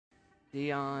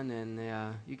Dion,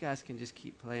 and you guys can just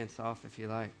keep playing soft if you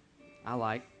like. I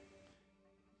like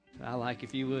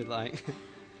if you would like.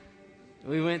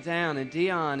 We went down, and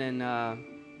Dion and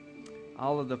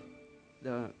all of the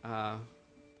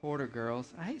Porter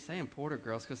girls. I hate saying Porter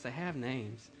girls because they have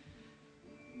names.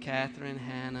 Catherine,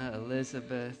 Hannah,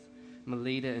 Elizabeth,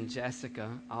 Melita, and Jessica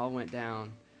all went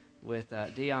down with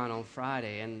Dion on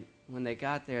Friday. And when they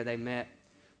got there, they met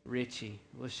Richie.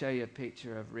 We'll show you a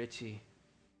picture of Richie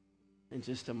in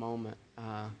just a moment.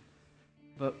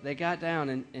 But they got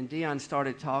down, and Dion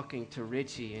started talking to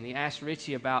Richie. And he asked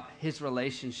Richie about his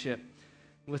relationship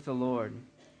with the Lord.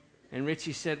 And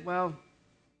Richie said, well,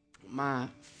 my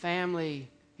family,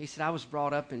 he said, I was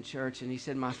brought up in church. And he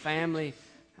said, my family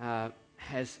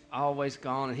has always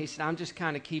gone. And he said, I'm just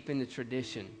kind of keeping the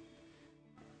tradition.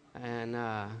 And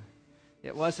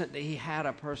it wasn't that he had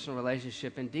a personal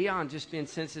relationship. And Dion, just being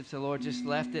sensitive to the Lord, just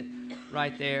left it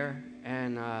right there.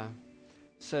 And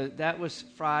so that was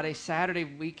Friday. Saturday,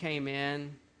 we came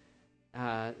in.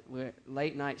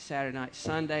 Late night, Saturday night.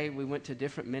 Sunday, we went to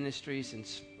different ministries.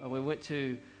 And we went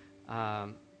to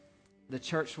the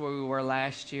church where we were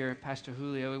last year. Pastor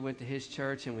Julio, we went to his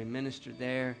church, and we ministered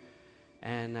there.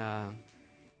 And I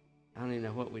don't even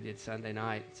know what we did Sunday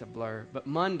night. It's a blur. But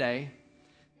Monday,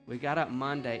 we got up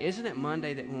Monday. Isn't it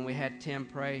Monday that when we had Tim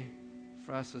pray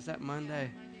for us? Was that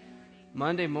Monday?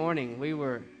 Monday morning, we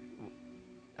were,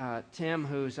 Tim,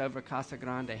 who's over Casa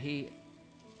Grande, he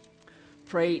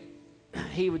prayed.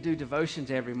 He would do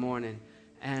devotions every morning.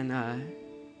 And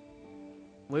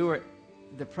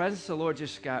the presence of the Lord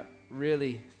just got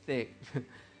really thick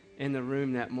in the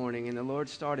room that morning. And the Lord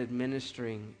started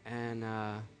ministering. And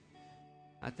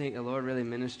I think the Lord really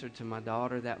ministered to my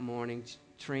daughter that morning.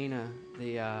 Trina,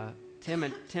 Tim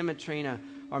and Trina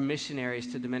are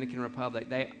missionaries to Dominican Republic.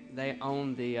 They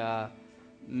own the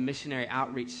missionary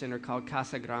outreach center called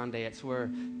Casa Grande. It's where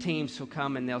teams will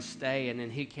come and they'll stay, and then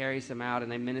he carries them out,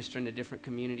 and they minister into different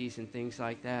communities and things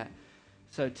like that.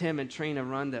 So Tim and Trina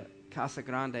run the Casa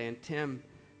Grande, and Tim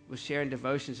was sharing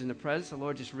devotions, and the presence of the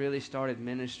Lord just really started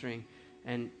ministering.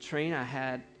 And Trina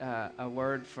had a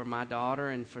word for my daughter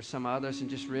and for some others, and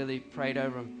just really prayed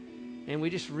over them. And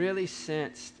we just really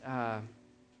sensed, I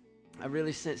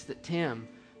really sensed that Tim,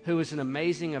 who is an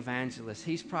amazing evangelist,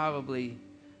 he's probably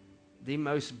the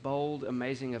most bold,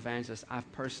 amazing evangelist I've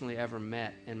personally ever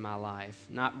met in my life.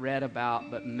 Not read about,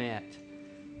 but met.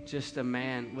 Just a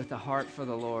man with a heart for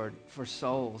the Lord, for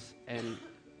souls, and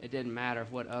it didn't matter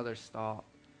what others thought.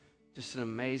 Just an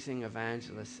amazing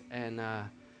evangelist. And I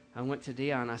went to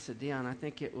Dion. I said, Dion, I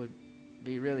think it would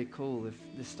be really cool if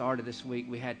the start of this week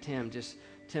we had Tim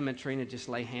and Trina just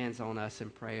lay hands on us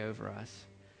and pray over us.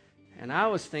 And I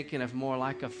was thinking of more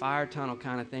like a fire tunnel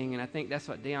kind of thing, and I think that's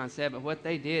what Dion said. But what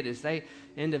they did is they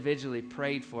individually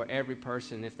prayed for every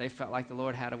person. If they felt like the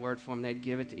Lord had a word for them, they'd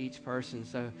give it to each person.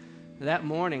 So that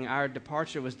morning, our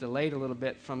departure was delayed a little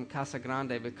bit from Casa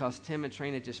Grande because Tim and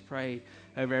Trina just prayed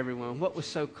over everyone. What was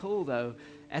so cool, though,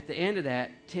 at the end of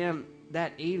that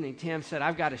evening, Tim said,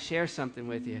 I've got to share something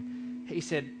with you. He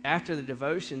said, after the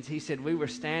devotions, he said, we were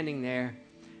standing there,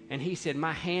 and he said,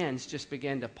 my hands just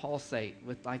began to pulsate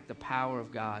with like the power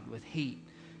of God, with heat.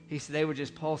 He said, they were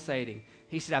just pulsating.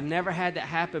 He said, I've never had that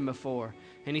happen before.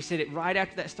 And he said, right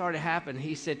after that started happening,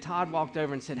 he said, Todd walked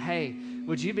over and said, hey,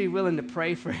 would you be willing to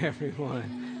pray for everyone?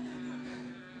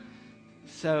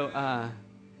 So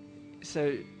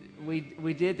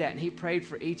we did that, and he prayed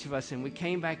for each of us, and we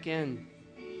came back in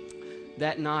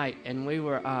that night, and we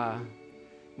were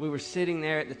sitting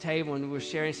there at the table, and we were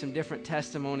sharing some different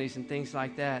testimonies and things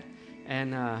like that.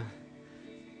 And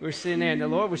we were sitting there, and the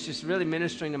Lord was just really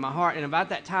ministering to my heart. And about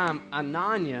that time,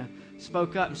 Ananya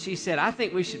spoke up, and she said, I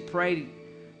think we should pray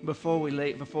before we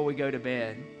go to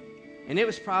bed. And it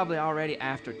was probably already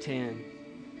after 10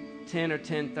 or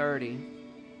 10:30.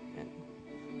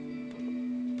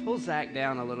 Pull Zach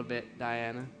down a little bit,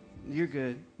 Diana. You're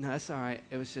good. No, that's all right.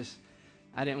 It was just,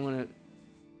 I didn't want to,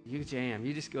 you jam.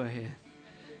 You just go ahead.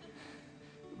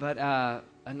 But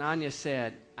Ananya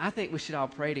said, I think we should all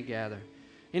pray together.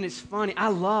 And it's funny. I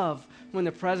love when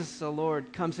the presence of the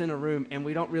Lord comes in a room and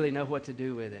we don't really know what to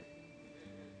do with it.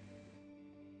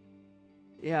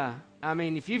 Yeah. I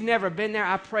mean, if you've never been there,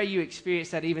 I pray you experience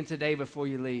that even today before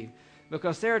you leave.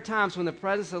 Because there are times when the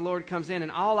presence of the Lord comes in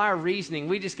and all our reasoning,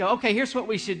 we just go, okay, here's what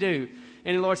we should do.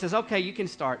 And the Lord says, okay, you can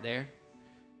start there.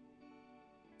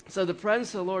 So the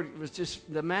presence of the Lord was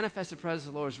just, the manifested presence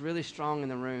of the Lord was really strong in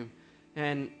the room.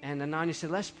 And Ananya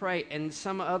said, let's pray. And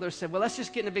some others said, well, let's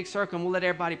just get in a big circle and we'll let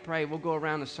everybody pray. We'll go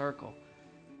around the circle.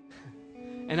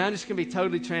 And I'm just going to be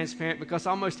totally transparent because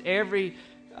almost every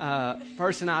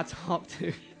person I talk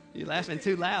to, you're laughing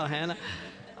too loud, Hannah.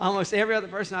 Almost every other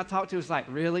person I talked to was like,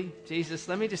 really? Jesus,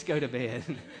 let me just go to bed.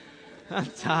 I'm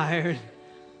tired.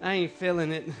 I ain't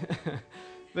feeling it.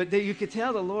 But you could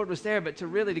tell the Lord was there, but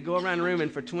to go around the room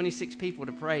and for 26 people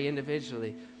to pray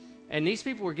individually. And these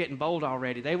people were getting bold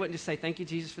already. They wouldn't just say, thank you,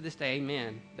 Jesus, for this day,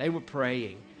 amen. They were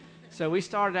praying. So we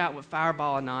started out with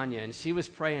Fireball Ananya, and she was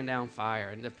praying down fire.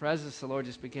 And the presence of the Lord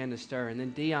just began to stir. And then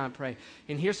Dion prayed.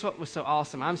 And here's what was so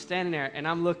awesome. I'm standing there, and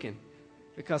I'm looking.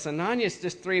 Because Ananya is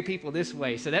just 3 people this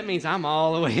way. So that means I'm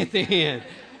all the way at the end.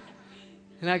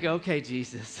 And I go, okay,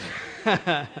 Jesus.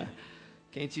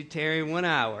 Can't you tarry 1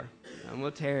 hour? I'm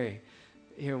going to tarry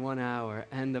here 1 hour.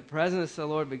 And the presence of the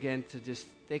Lord began to just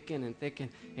thicken and thicken.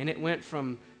 And it went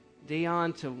from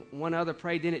Dion to one other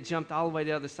prayed. Then it jumped all the way to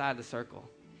the other side of the circle.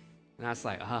 And I was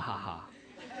like, ha, ha, ha.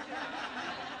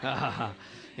 Ha, ha, ha.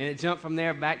 And it jumped from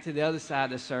there back to the other side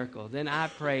of the circle. Then I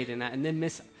prayed, and then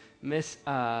Miss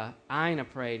Ina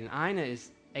prayed. And Ina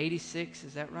is 86,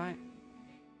 is that right?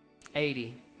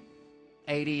 80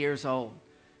 years old.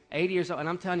 80 years old. And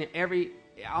I'm telling you,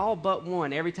 all but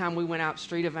one, every time we went out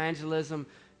street evangelism,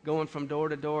 going from door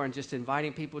to door and just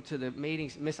inviting people to the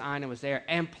meetings, Miss Ina was there.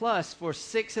 And plus, for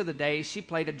 6 of the days, she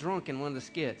played a drunk in one of the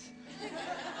skits.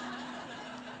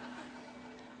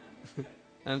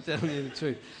 I'm telling you the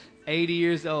truth. 80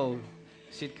 years old.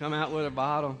 She'd come out with a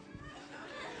bottle.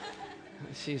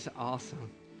 She's awesome.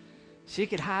 She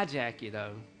could hijack you,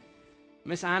 though.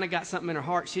 Miss Ina got something in her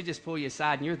heart. She'd just pull you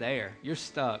aside, and you're there. You're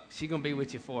stuck. She's going to be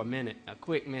with you for a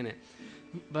quick minute.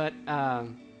 But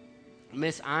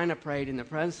Miss Ina prayed, and the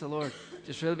presence of the Lord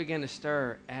just really began to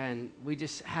stir, and we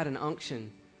just had an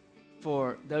unction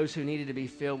for those who needed to be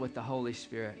filled with the Holy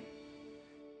Spirit.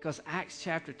 Because Acts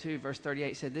chapter 2, verse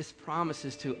 38 said, this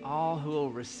promises to all who will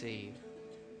receive.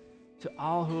 To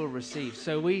all who will receive.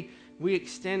 So we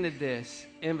extended this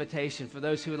invitation for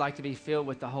those who would like to be filled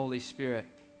with the Holy Spirit.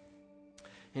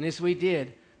 And as we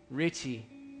did, Richie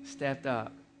stepped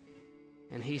up.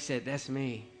 And he said, that's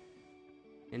me.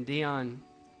 And Dion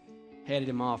headed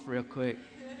him off real quick.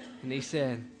 And he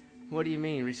said, what do you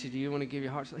mean, Richie? Do you want to give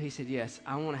your heart? He said, yes,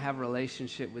 I want to have a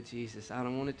relationship with Jesus. I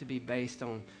don't want it to be based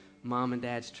on mom and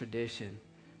dad's tradition.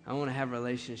 I want to have a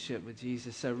relationship with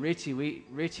Jesus. So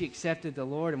Richie accepted the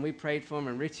Lord, and we prayed for him,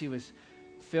 and Richie was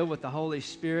filled with the Holy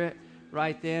Spirit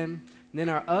right then. And then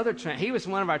our other, he was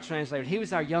one of our translators. He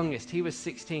was our youngest. He was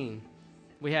 16.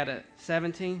 We had a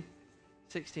 17?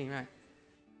 16, right?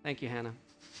 Thank you, Hannah.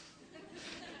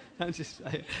 I'm just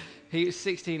saying. He was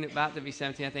 16, about to be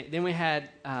 17, I think. Then we had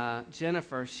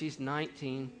Jennifer. She's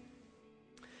 19.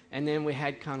 And then we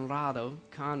had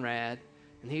Conrad,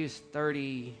 and he was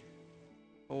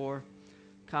 34.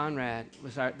 Conrad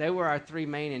they were our 3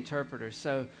 main interpreters.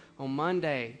 So on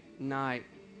Monday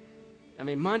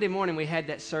morning we had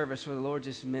that service where the Lord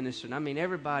just ministered. I mean,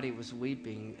 everybody was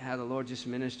weeping how the Lord just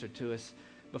ministered to us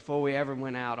before we ever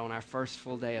went out on our first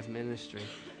full day of ministry.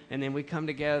 And then we come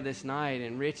together this night,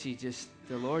 and Richie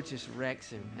the Lord just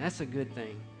wrecks him. And that's a good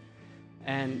thing.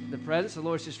 And the presence of the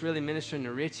Lord's just really ministering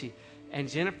to Richie. And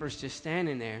Jennifer's just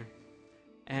standing there.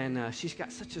 And she's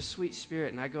got such a sweet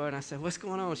spirit. And I go and I said, what's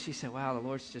going on? She said, wow, the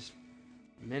Lord's just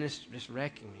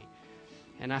wrecking me.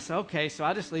 And I said, okay, so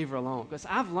I just leave her alone. Because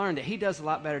I've learned that he does a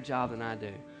lot better job than I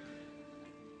do.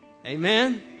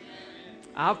 Amen?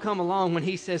 I'll come along when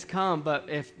he says come, but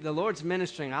if the Lord's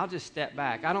ministering, I'll just step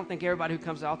back. I don't think everybody who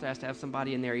comes to the altar has to have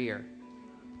somebody in their ear.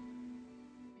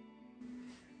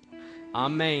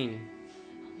 Amen.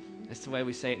 That's the way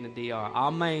we say it in the DR.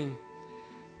 Amen.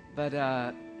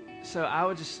 But so I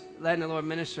was just letting the Lord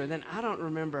minister. Then I don't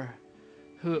remember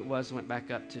who it was went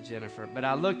back up to Jennifer. But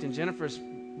I looked, and Jennifer's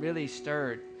really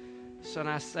stirred. So when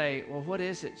I say, well, what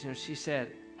is it? She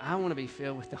said, I want to be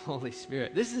filled with the Holy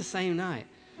Spirit. This is the same night.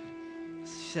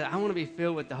 She said, I want to be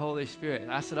filled with the Holy Spirit.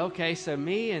 I said, okay, so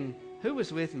me and who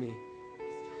was with me?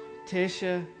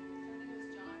 Tisha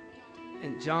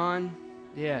and John.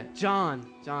 Yeah,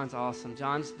 John. John's awesome.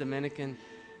 John's Dominican,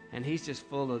 and he's just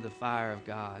full of the fire of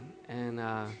God. And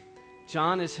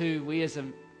John is who we as a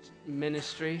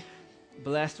ministry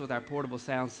blessed with our portable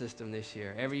sound system this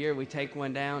year. Every year we take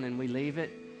one down and we leave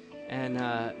it. And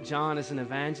John is an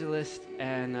evangelist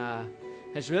and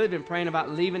has really been praying about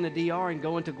leaving the DR and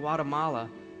going to Guatemala.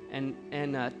 And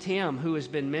Tim, who has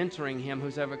been mentoring him,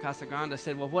 who's over at Casa Grande,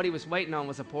 said, well, what he was waiting on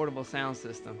was a portable sound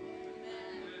system.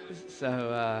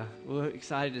 So we're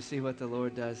excited to see what the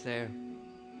Lord does there.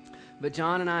 But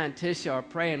John and I and Tisha are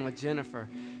praying with Jennifer,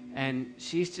 and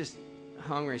she's just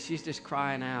hungry. She's just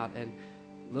crying out, and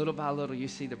little by little you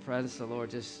see the presence of the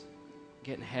Lord just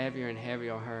getting heavier and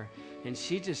heavier on her. And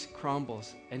she just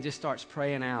crumbles and just starts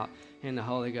praying out in the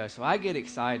Holy Ghost. So I get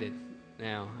excited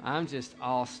now. I'm just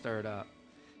all stirred up.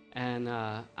 And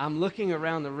I'm looking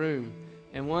around the room,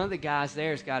 and one of the guys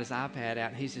there's got his iPad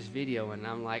out, and he's just videoing. And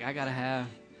I'm like, I gotta have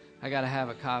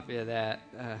a copy of that.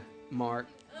 Mark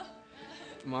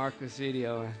was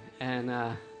videoing.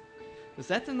 And was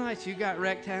that the night you got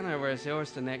wrecked, Hannah, or was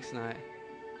yours the next night?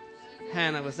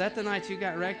 Hannah, was that the night you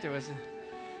got wrecked, or was it?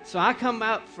 So I come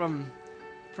out from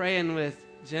praying with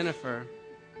Jennifer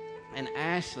and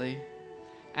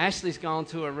Ashley's gone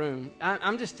to her room.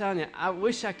 I'm just telling you, I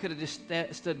wish I could have just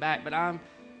stood back, but I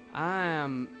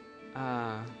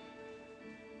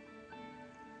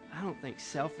don't think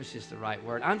selfish is the right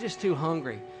word. I'm just too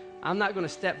hungry. I'm not going to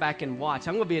step back and watch.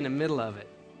 I'm going to be in the middle of it.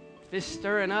 If it's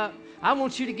stirring up, I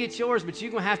want you to get yours, but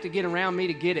you're going to have to get around me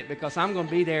to get it, because I'm going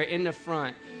to be there in the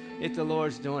front if the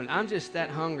Lord's doing it. I'm just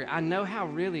that hungry. I know how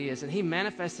real He is, and He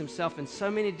manifests Himself in so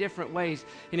many different ways.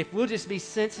 And if we'll just be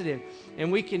sensitive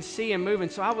and we can see Him moving.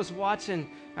 So I was watching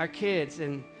our kids,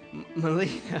 and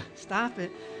Melita, stop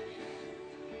it.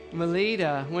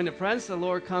 Melita, when the presence of the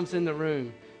Lord comes in the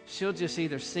room, she'll just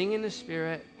either sing in the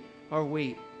Spirit or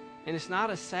weep. And it's not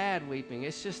a sad weeping.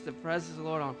 It's just the presence of the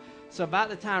Lord on. So about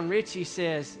the time Richie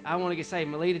says, I want to get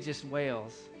saved, Melita just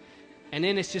wails. And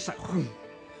then it's just like, whoom.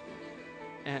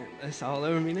 And it's all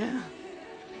over me now.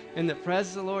 And the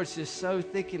presence of the Lord is just so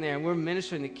thick in there. And we're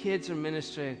ministering. The kids are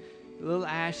ministering. Little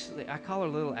Ashley, I call her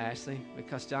Little Ashley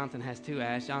because Jonathan has two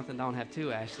Ashley. Jonathan don't have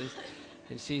two Ashleys.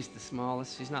 And she's the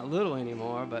smallest. She's not little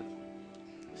anymore, but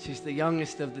she's the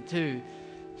youngest of the two.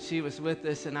 She was with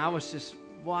us, and I was just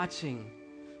watching.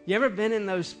 You ever been in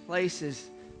those places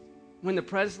when the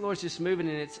presence of the Lord's just moving,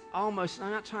 and it's almost,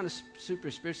 I'm not trying to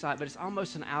super spiritualize, but it's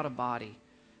almost an out-of-body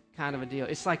kind of a deal.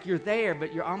 It's like you're there,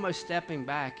 but you're almost stepping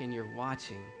back, and you're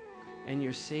watching, and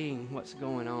you're seeing what's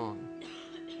going on.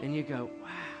 And you go, wow.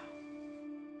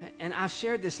 And I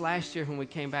shared this last year when we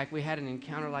came back. We had an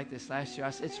encounter like this last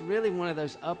year. It's really one of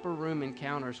those upper room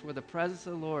encounters where the presence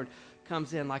of the Lord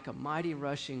comes in like a mighty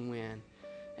rushing wind.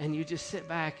 And you just sit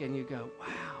back and you go,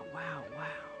 wow, wow, wow.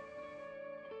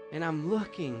 And I'm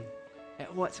looking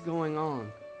at what's going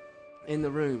on in the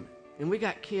room. And we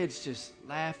got kids just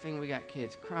laughing. We got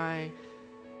kids crying.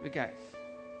 We got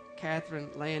Catherine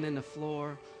laying in the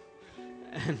floor.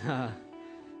 And,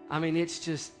 I mean, it's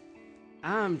just,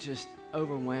 I'm just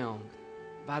overwhelmed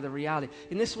by the reality.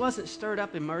 And this wasn't stirred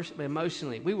up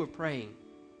emotionally. We were praying.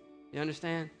 You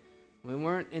understand? We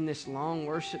weren't in this long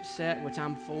worship set, which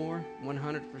I'm for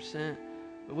 100%.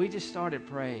 But we just started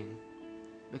praying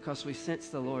because we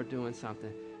sensed the Lord doing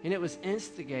something. And it was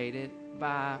instigated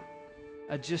by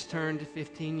a just turned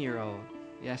 15-year-old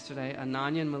yesterday.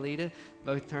 Ananya and Melita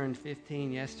both turned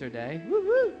 15 yesterday.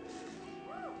 Woo-hoo!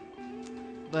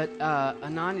 But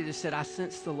Ananya just said, I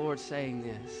sensed the Lord saying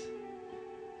this.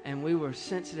 And we were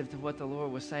sensitive to what the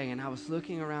Lord was saying. And I was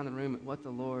looking around the room at what the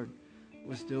Lord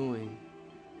was doing.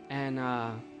 And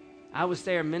I was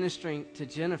there ministering to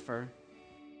Jennifer.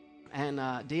 And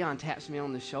Dion taps me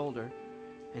on the shoulder.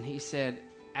 And he said,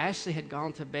 Ashley had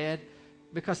gone to bed.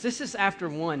 Because this is after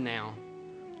 1 now.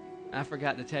 I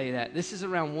forgot to tell you that. This is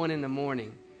around 1 in the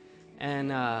morning.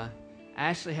 And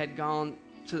Ashley had gone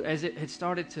to, as it had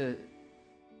started to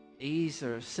ease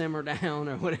or simmer down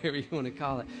or whatever you want to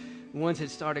call it. Ones had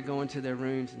started going to their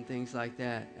rooms and things like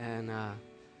that. And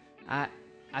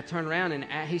I turned around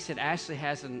and he said, Ashley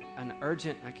has an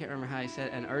urgent, I can't remember how he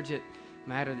said, an urgent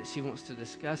matter that she wants to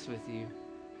discuss with you.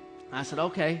 I said,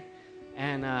 okay.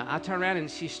 And I turned around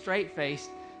and she's straight-faced.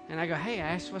 And I go, hey,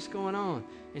 Ash, what's going on?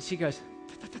 And she goes,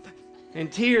 and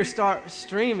tears start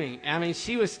streaming. I mean,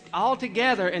 she was all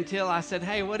together until I said,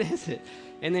 hey, what is it?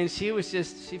 And then she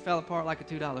fell apart like a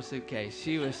 $2 suitcase.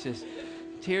 She was just,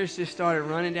 tears just started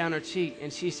running down her cheek.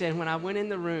 And she said, when I went in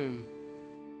the room,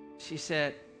 she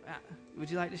said,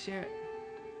 would you like to share it?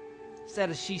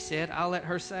 Instead of she said, I'll let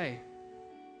her say.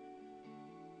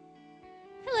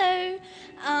 Hello.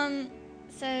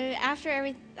 So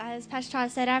after as Pastor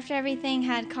Todd said, after everything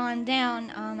had calmed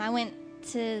down, I went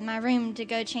to my room to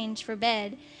go change for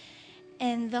bed.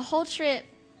 And the whole trip,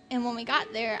 and when we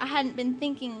got there, I hadn't been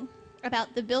thinking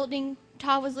about the building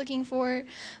Todd was looking for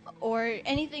or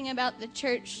anything about the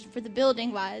church for the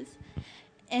building wise.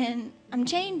 And I'm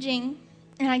changing,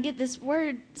 and I get this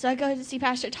word, so I go to see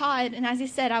Pastor Todd, and as he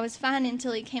said, I was fine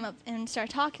until he came up and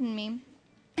started talking to me.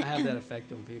 I have that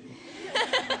effect on people.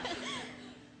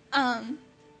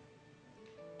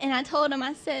 And I told him,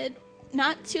 I said,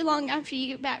 not too long after you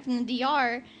get back from the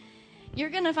DR,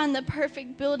 you're going to find the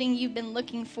perfect building you've been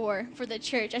looking for the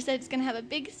church. I said it's going to have a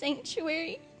big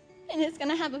sanctuary, and it's going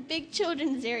to have a big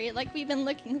children's area like we've been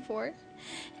looking for.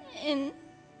 And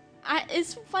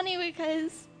it's funny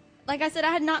because, like I said,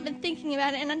 I had not been thinking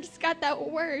about it, and I just got that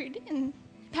word. And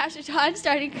Pastor Todd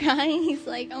started crying. He's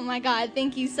like, "Oh my God,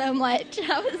 thank you so much."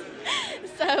 I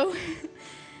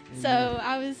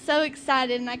was so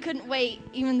excited, and I couldn't wait,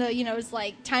 even though, it was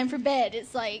like time for bed.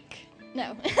 It's like,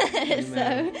 no.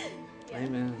 Amen. Yeah.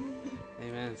 Amen.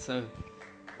 Amen. So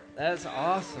that's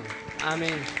awesome. I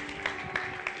mean,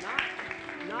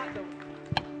 not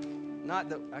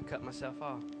the I cut myself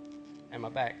off. Am I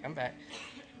back? I'm back.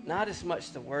 Not as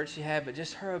much the words she had, but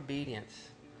just her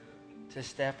obedience to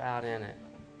step out in it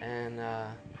and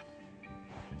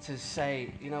to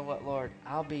say, you know what, Lord,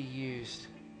 I'll be used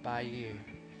by you.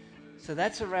 So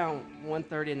that's around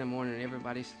 1:30 in the morning, and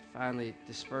everybody finally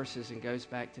disperses and goes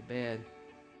back to bed.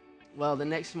 Well, the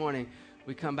next morning,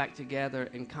 we come back together,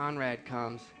 and Conrad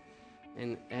comes,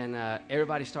 and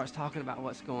everybody starts talking about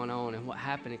what's going on and what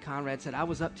happened. And Conrad said, I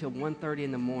was up till 1:30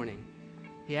 in the morning.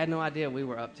 He had no idea we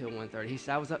were up till 1:30. He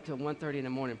said, I was up till 1:30 in the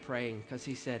morning praying, because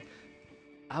he said,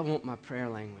 I want my prayer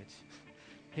language.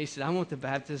 He said, I want the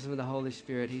baptism of the Holy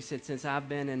Spirit. He said, since I've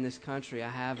been in this country, I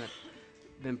haven't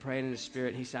been praying in the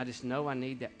Spirit. He said, I just know I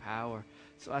need that power.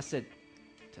 So I said,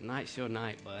 tonight's your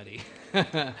night, buddy.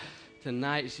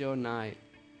 Tonight's your night.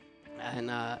 And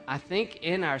I think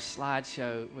in our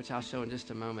slideshow, which I'll show in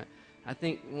just a moment, I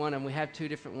think one of them, we have two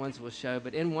different ones we'll show,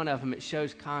 but in one of them it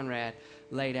shows Conrad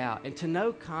laid out. And to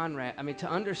know Conrad, to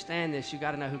understand this, you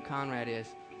got to know who Conrad is.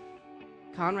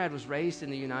 Conrad was raised in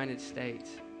the United States.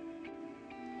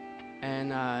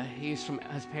 And his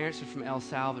parents are from El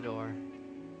Salvador.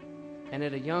 And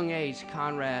at a young age,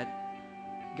 Conrad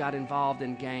got involved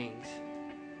in gangs.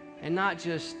 And not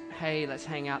just, hey, let's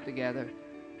hang out together.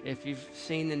 If you've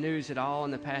seen the news at all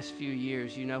in the past few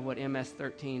years, you know what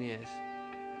MS-13 is.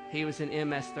 He was in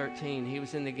MS-13. He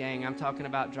was in the gang. I'm talking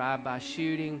about drive-by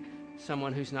shooting,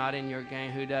 someone who's not in your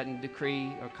gang, who doesn't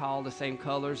decree or call the same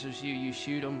colors as you. You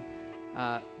shoot them.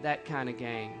 That kind of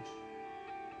gang.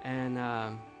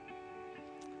 And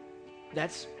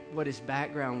that's what his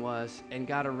background was, and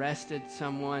got arrested.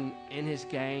 Someone in his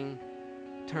gang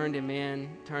turned him in,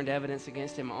 turned evidence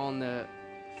against him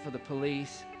for the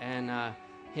police, and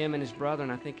him and his brother,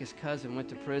 and I think his cousin, went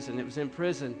to prison. It was in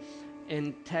prison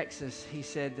in Texas. He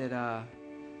said that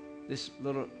this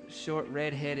little short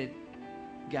red-headed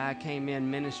guy came in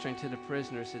ministering to the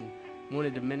prisoners and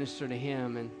wanted to minister to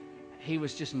him, and he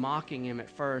was just mocking him at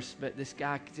first, but this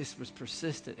guy just was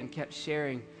persistent and kept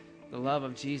sharing the love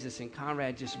of Jesus, and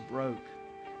Conrad just broke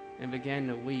and began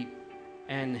to weep.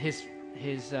 And his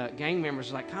gang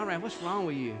members were like, Conrad, what's wrong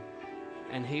with you?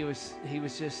 And he was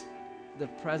just, the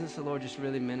presence of the Lord just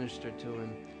really ministered to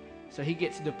him. So he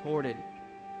gets deported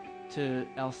to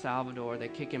El Salvador. They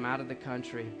kick him out of the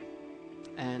country.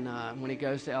 And when he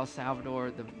goes to El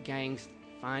Salvador, the gangs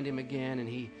find him again, and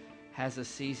he has a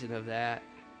season of that.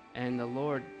 And the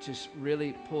Lord just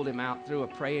really pulled him out through a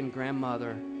praying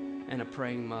grandmother and a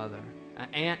praying mother, an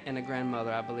aunt and a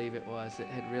grandmother, I believe it was, that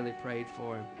had really prayed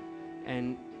for him.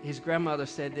 And his grandmother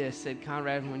said,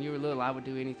 Conrad, when you were little, I would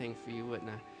do anything for you, wouldn't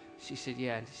I? She said,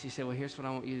 yeah. She said, well, here's what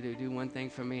I want you to do one thing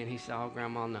for me. And he said, oh,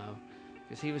 Grandma, no.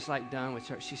 Because he was like done with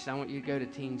church. She said, I want you to go to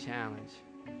Teen Challenge.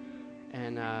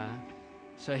 And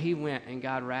so he went, and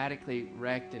God radically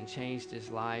wrecked and changed his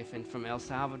life. And from El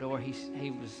Salvador,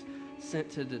 he was sent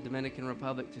to the Dominican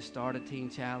Republic to start a Teen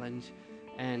Challenge.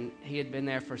 And he had been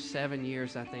there for 7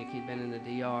 years, I think. He'd been in the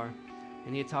DR.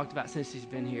 And he had talked about since he's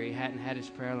been here, he hadn't had his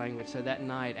prayer language. So that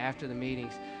night, after the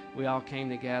meetings, we all came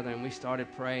together and we started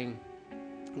praying.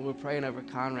 We were praying over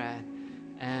Conrad.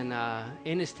 And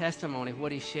in his testimony,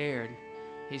 what he shared,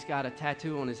 he's got a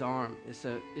tattoo on his arm.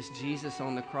 It's Jesus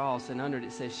on the cross, and under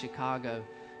it says Chicago.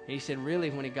 And he said really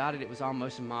when he got it, it was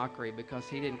almost a mockery, because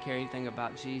he didn't care anything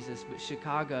about Jesus. But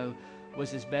Chicago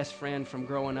was his best friend from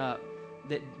growing up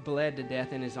that bled to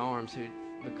death in his arms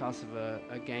because of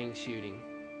a gang shooting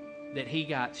that he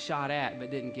got shot at but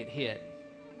didn't get hit.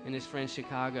 And his friend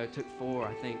Chicago took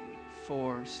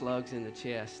four slugs in the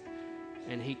chest.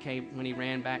 And when he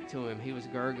ran back to him, he was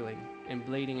gurgling and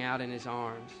bleeding out in his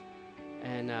arms,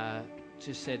 and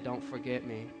just said, don't forget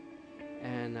me.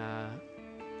 And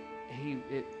he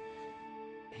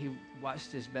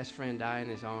watched his best friend die in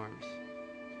his arms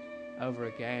over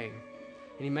a gang.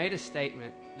 And he made a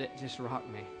statement that just rocked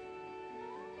me.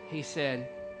 He said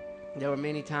there were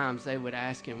many times they would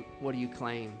ask him, what do you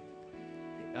claim?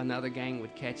 Another gang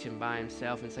would catch him by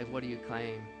himself and say, what do you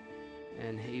claim?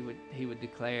 And he would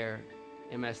declare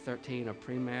MS-13 or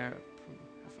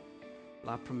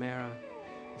La Primera.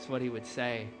 That's what he would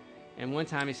say. And one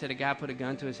time he said a guy put a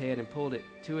gun to his head and pulled it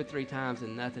 2 or 3 times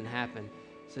and nothing happened.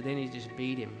 So then he just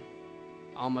beat him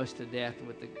almost to death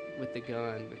with the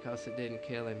gun because it didn't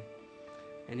kill him.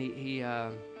 And he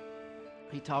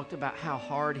talked about how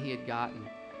hard he had gotten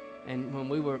And when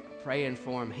we were praying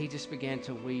for him, he just began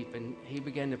to weep, and he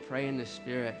began to pray in the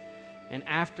Spirit. And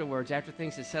afterwards, after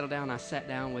things had settled down, I sat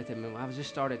down with him, and I just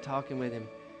started talking with him.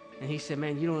 And he said,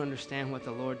 man, you don't understand what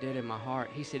the Lord did in my heart.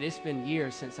 He said, it's been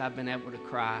years since I've been able to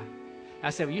cry.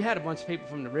 I said, well, you had a bunch of people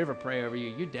from the river pray over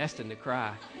you. You're destined to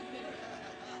cry.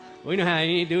 We know how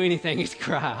you do anything is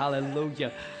cry.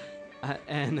 Hallelujah.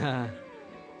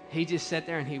 He just sat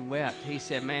there and he wept. He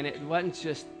said, man, it wasn't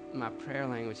just my prayer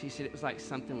language. He said it was like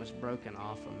something was broken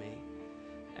off of me.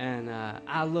 And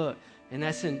I looked, and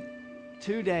that's in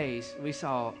 2 days we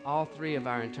saw all 3 of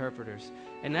our interpreters.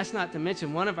 And that's not to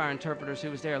mention one of our interpreters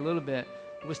who was there a little bit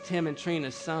was Tim and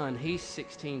Trina's son. He's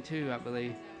 16 too, I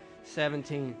believe.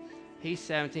 17. He's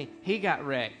 17. He got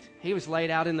wrecked. He was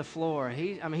laid out in the floor.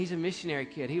 He's a missionary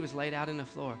kid. He was laid out in the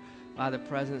floor by the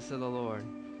presence of the Lord.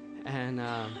 And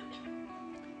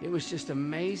it was just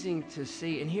amazing to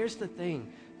see. And here's the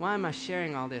thing. Why am I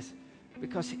sharing all this?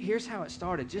 Because here's how it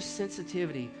started. Just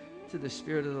sensitivity to the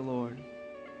Spirit of the Lord.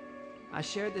 I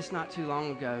shared this not too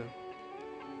long ago,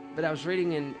 but I was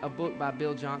reading in a book by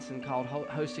Bill Johnson called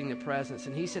Hosting the Presence.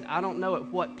 And he said, I don't know at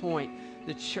what point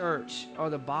the church or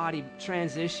the body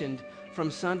transitioned from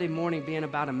Sunday morning being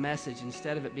about a message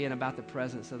instead of it being about the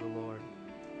presence of the Lord.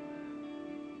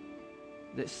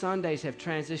 That Sundays have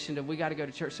transitioned to we got to go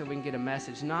to church so we can get a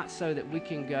message, not so that we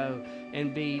can go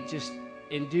and be just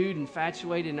endued,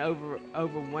 infatuated, and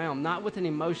overwhelmed, not with an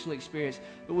emotional experience,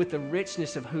 but with the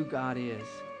richness of who God is,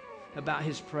 about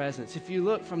his presence. If you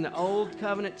look from the old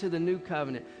covenant to the new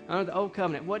covenant, under the old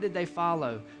covenant, what did they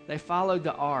follow? They followed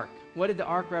the ark. What did the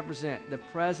ark represent? The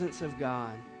presence of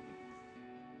God.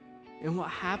 And what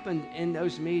happened in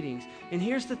those meetings. And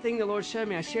here's the thing the Lord showed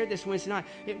me. I shared this Wednesday night.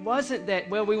 It wasn't that,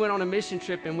 well, we went on a mission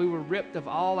trip and we were ripped of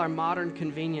all our modern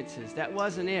conveniences. That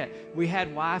wasn't it. We had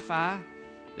Wi-Fi.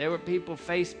 There were people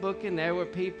Facebooking. There were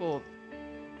people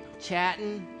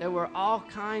chatting. There were all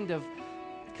kinds of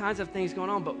things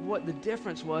going on. But what the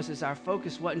difference was is our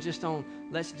focus wasn't just on,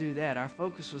 let's do that. Our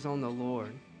focus was on the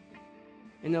Lord.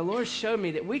 And the Lord showed me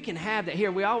that we can have that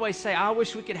here. We always say, I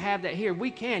wish we could have that here.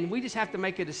 We can. We just have to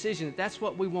make a decision that that's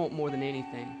what we want more than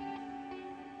anything.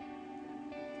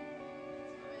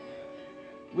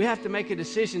 We have to make a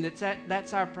decision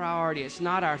that's our priority. It's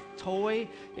not our toy.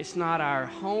 It's not our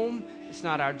home. It's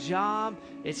not our job.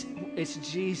 It's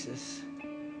Jesus.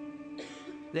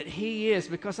 That he is.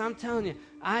 Because I'm telling you,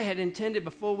 I had intended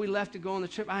before we left to go on the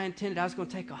trip, I was going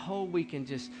to take a whole week and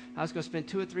I was going to spend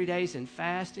 2 or 3 days in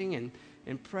fasting and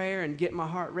prayer and get my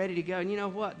heart ready to go. And you know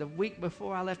what? The week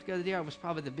before I left to go to the DR was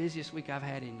probably the busiest week I've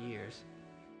had in years.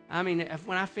 I mean,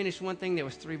 when I finished one thing, there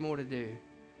was 3 more to do.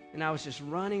 And I was just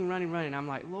running. I'm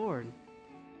like, Lord,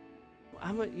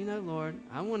 Lord,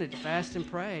 I wanted to fast and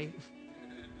pray.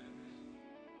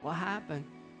 What happened?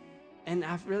 And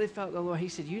I really felt the Lord, he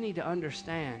said, you need to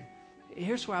understand.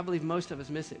 Here's where I believe most of us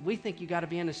miss it. We think you got to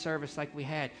be in a service like we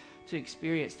had to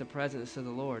experience the presence of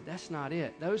the Lord. That's not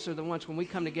it. Those are the ones when we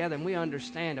come together and we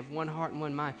understand of one heart and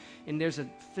one mind. And there's a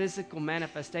physical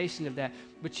manifestation of that.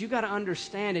 But you got to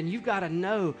understand and you've got to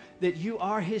know that you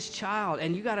are his child.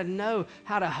 And you got to know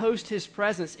how to host his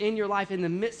presence in your life in the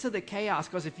midst of the chaos.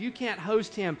 Because if you can't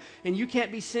host him and you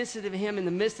can't be sensitive to him in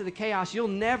the midst of the chaos, you'll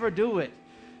never do it.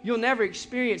 You'll never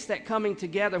experience that coming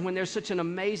together when there's such an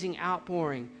amazing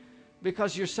outpouring.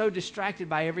 Because you're so distracted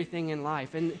by everything in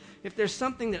life. And if there's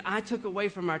something that I took away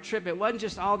from our trip, it wasn't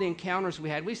just all the encounters we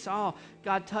had. We saw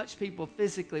God touch people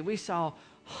physically. We saw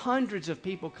hundreds of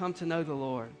people come to know the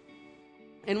Lord.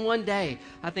 In one day,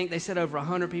 I think they said over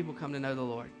 100 people come to know the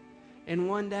Lord. In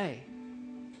one day.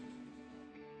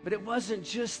 But it wasn't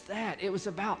just that. It was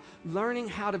about learning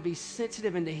how to be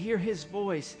sensitive and to hear his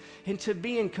voice and to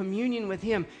be in communion with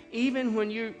him, even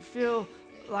when you feel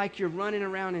like you're running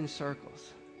around in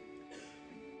circles.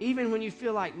 Even when you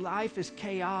feel like life is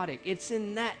chaotic, it's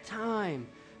in that time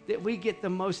that we get the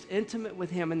most intimate with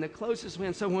him and the closest with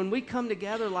him. So when we come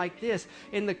together like this,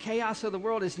 and the chaos of the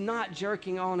world is not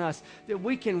jerking on us, that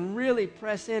we can really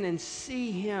press in and see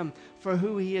him for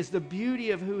who he is, the beauty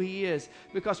of who he is,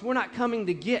 because we're not coming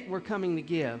to get, we're coming to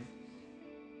give.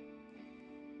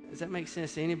 Does that make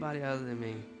sense to anybody other than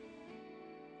me?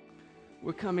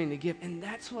 We're coming to give, and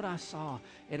that's what I saw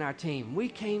in our team. We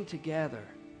came together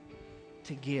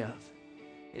to give.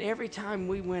 And every time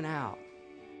we went out,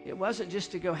 it wasn't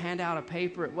just to go hand out a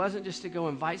paper. It wasn't just to go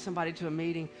invite somebody to a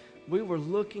meeting. We were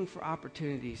looking for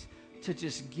opportunities to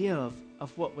just give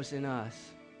of what was in us.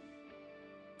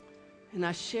 And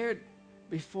I shared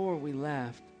before we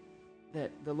left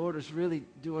that the Lord was really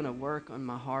doing a work on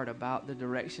my heart about the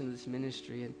direction of this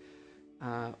ministry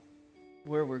and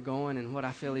where we're going and what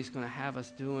I feel he's going to have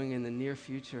us doing in the near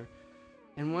future.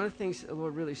 And one of the things that the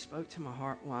Lord really spoke to my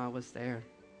heart while I was there,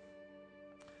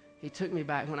 he took me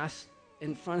back when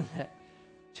in front of that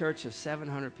church of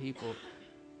 700 people,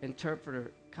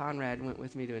 interpreter Conrad went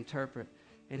with me to interpret,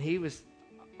 and he was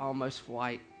almost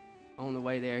white on the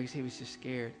way there because he was just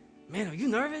scared. Man, are you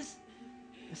nervous?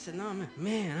 I said, no,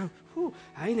 man,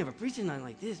 I ain't never preaching nothing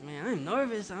like this, man. I'm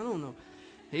nervous. I don't know.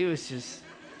 He was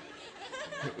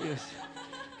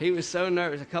so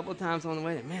nervous. A couple of times on the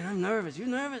way there, man, I'm nervous. You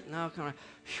nervous? No, come on.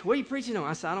 What are you preaching on?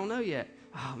 I said, I don't know yet.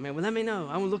 Oh, man, well, let me know.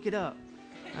 I will look it up.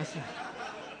 I said,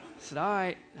 all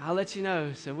right, I'll let you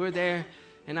know. So we're there.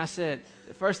 And I said,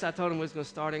 at first I told him we was going to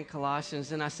start in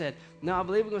Colossians. And I said, no, I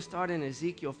believe we're going to start in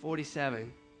Ezekiel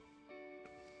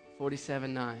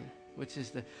 47:9, which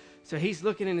is so he's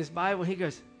looking in his Bible. He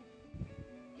goes,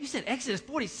 you said Exodus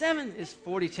 47? It's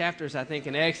 40 chapters, I think,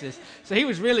 in Exodus. So he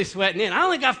was really sweating in. I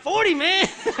only got 40, man.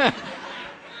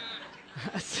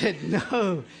 I said,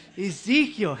 no,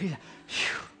 Ezekiel. He's like,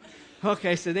 phew.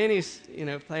 Okay, so then he's,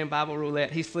 playing Bible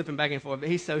roulette. He's flipping back and forth, but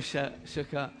he's so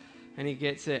shook up, and he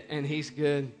gets it, and he's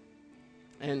good.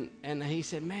 And he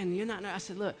said, man, you're not. I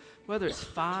said, look, whether it's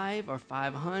 5 or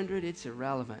 500, it's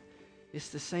irrelevant. It's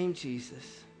the same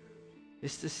Jesus.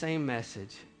 It's the same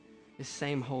message. It's the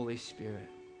same Holy Spirit.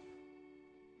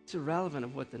 It's irrelevant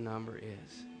of what the number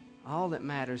is. All that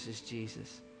matters is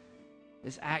Jesus.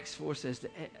 As Acts 4 says,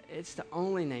 that it's the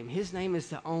only name. His name is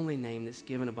the only name that's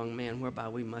given among men whereby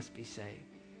we must be saved.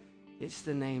 It's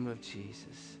the name of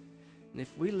Jesus. And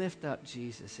if we lift up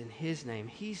Jesus in his name,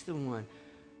 he's the one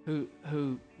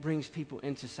who brings people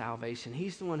into salvation.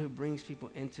 He's the one who brings people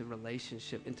into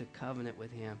relationship, into covenant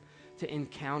with him, to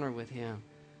encounter with him.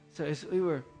 So as we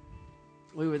were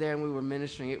there and we were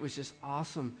ministering, it was just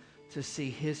awesome to see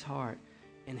his heart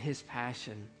and his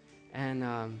passion. And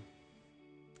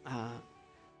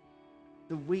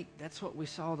the week, that's what we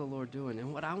saw the Lord doing.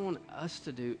 And what I want us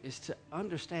to do is to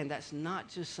understand that's not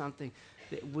just something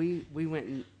that we went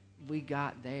and we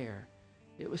got there.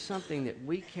 It was something that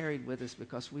we carried with us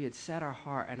because we had set our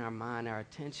heart and our mind, our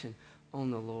attention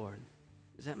on the Lord.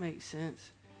 Does that make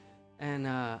sense? And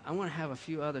I want to have a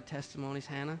few other testimonies.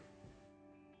 Hannah,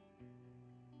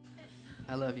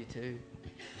 I love you too.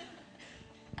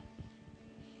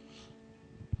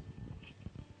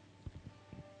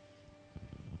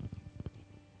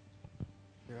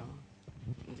 You're on.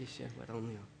 You just share what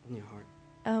on your heart.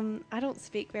 I don't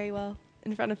speak very well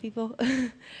in front of people.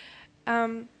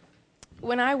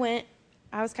 When I went,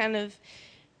 I was kind of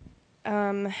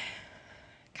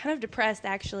depressed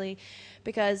actually,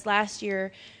 because last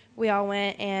year we all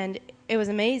went and it was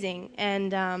amazing,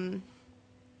 and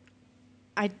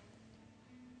I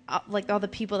like all the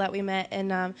people that we met,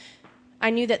 and I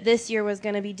knew that this year was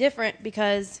going to be different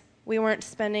because we weren't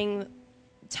spending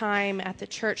time at the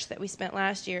church that we spent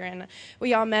last year, and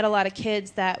we all met a lot of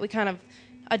kids that we kind of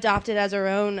adopted as our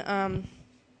own, and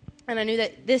I knew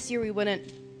that this year it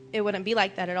wouldn't be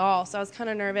like that at all. So I was kind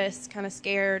of nervous, kind of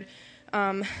scared,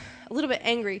 a little bit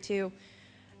angry too.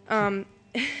 Amen.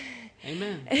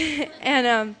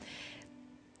 And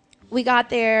we got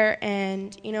there,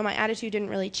 and my attitude didn't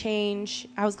really change.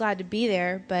 I was glad to be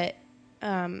there, but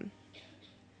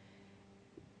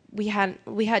we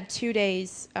had 2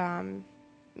 days.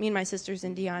 Me and my sisters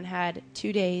and Dion had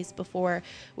 2 days before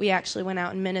we actually went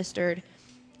out and ministered,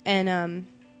 and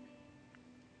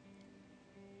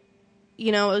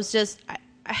it was just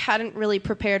I hadn't really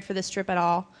prepared for this trip at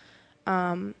all.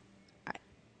 I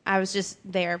was just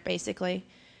there basically,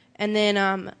 and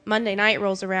then Monday night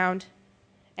rolls around,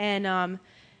 and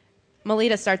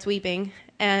Melita starts weeping,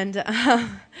 and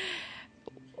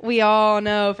we all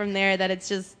know from there that it's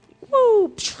just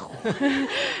woo.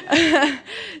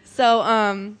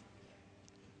 So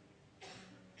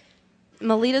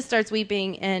Melita starts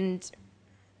weeping, and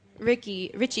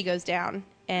Richie goes down,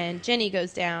 and Jenny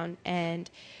goes down, and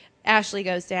Ashley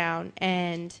goes down,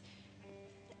 and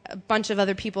a bunch of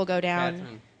other people go down.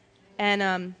 Catherine.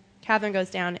 And Catherine goes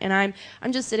down, and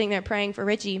I'm just sitting there praying for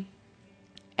Richie,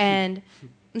 and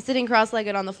I'm sitting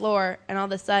cross-legged on the floor, and all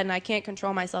of a sudden I can't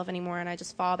control myself anymore, and I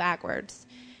just fall backwards,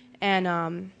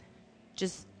 and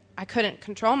I couldn't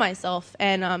control myself,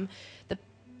 and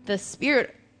the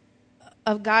Spirit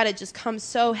of God had just come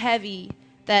so heavy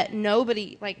that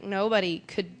nobody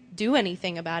could do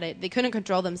anything about it. They couldn't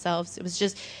control themselves. It was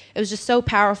just so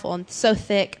powerful and so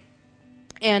thick,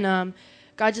 and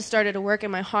God just started to work in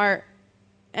my heart,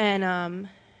 and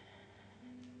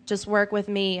just work with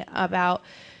me about,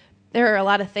 there are a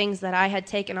lot of things that I had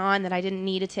taken on that I didn't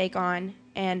need to take on,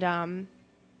 and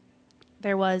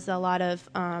there was a lot of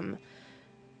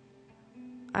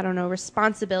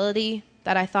responsibility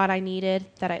that I thought I needed,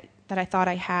 that I thought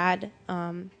I had,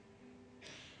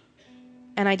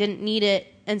 and I didn't need it.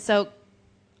 And so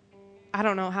I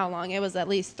don't know how long. It was at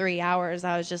least 3 hours.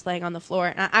 I was just laying on the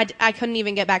floor. And I couldn't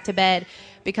even get back to bed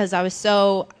because I was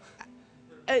so...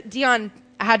 Dion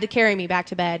had to carry me back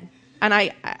to bed. And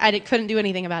I couldn't do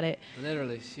anything about it.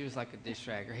 Literally, she was like a dish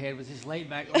rag. Her head was just laid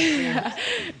back on the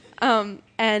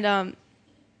floor.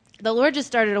 The Lord just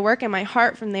started to work in my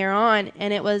heart from there on.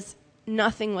 And it was...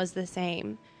 Nothing was the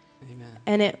same. Amen.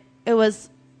 And it was...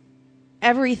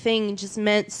 Everything just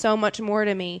meant so much more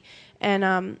to me.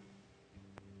 And...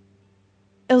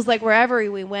 It was like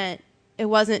wherever we went, it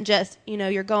wasn't just,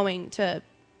 you're going to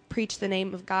preach the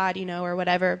name of God, or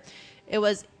whatever. It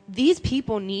was, these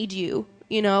people need you,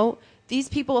 These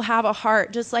people have a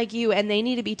heart just like you, and they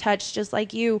need to be touched just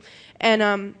like you.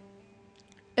 And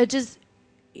it just,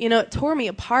 it tore me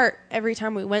apart every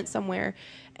time we went somewhere.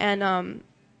 And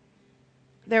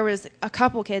there was a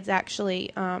couple kids,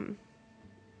 actually.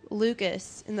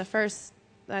 Lucas, in the first,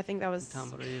 I think that was...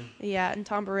 Tamboril. Yeah, in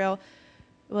Tamboril.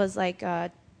 It was like...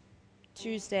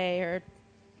 Tuesday or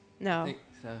no, I think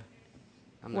so.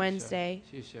 I'm not Wednesday.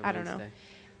 Sure. Tuesday or I don't Wednesday. know.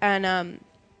 And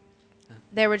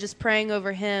they were just praying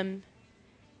over him.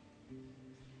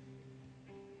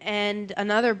 And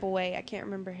another boy, I can't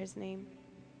remember his name,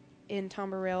 in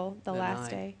Tamboril the last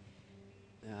day.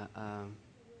 Yeah,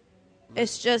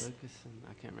 it's just Lucas and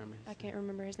I can't remember. I can't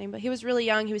remember his name, but he was really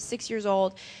young. He was 6 years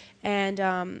old,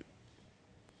 and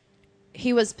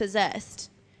he was possessed,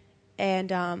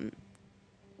 and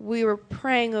we were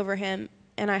praying over him,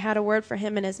 and I had a word for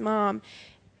him and his mom,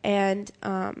 and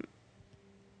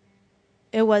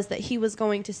it was that he was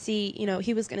going to see,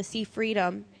 he was going to see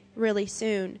freedom really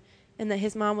soon, and that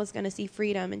his mom was going to see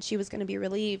freedom, and she was going to be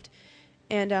relieved.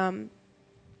 And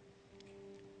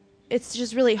it's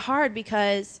just really hard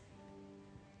because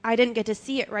I didn't get to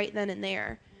see it right then and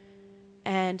there.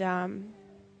 And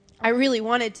I really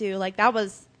wanted to. Like, that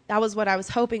was what I was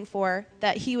hoping for,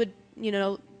 that he would,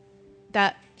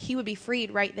 that he would be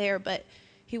freed right there, but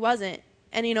he wasn't.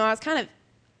 And, I was kind of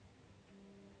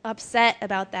upset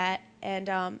about that. And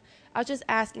I was just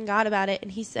asking God about it,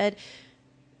 and he said,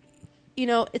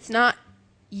 it's not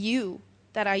you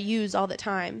that I use all the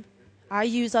time. I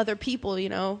use other people,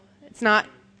 It's not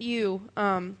you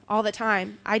all the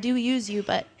time. I do use you,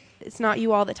 but it's not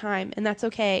you all the time, and that's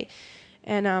okay.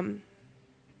 And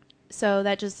so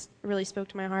that just really spoke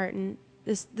to my heart, and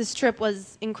this trip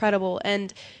was incredible.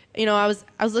 And I was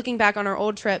looking back on our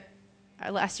old trip,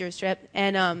 our last year's trip,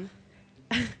 and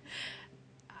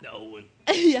No one.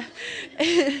 yeah,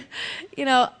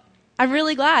 I'm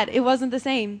really glad it wasn't the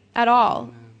same at all.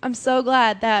 Amen. I'm so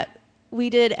glad that we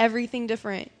did everything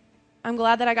different. I'm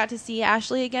glad that I got to see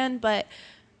Ashley again, but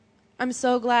I'm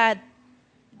so glad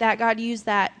that God used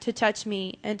that to touch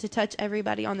me and to touch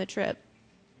everybody on the trip.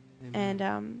 Amen.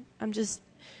 And I'm just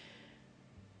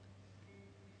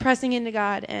pressing into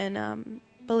God and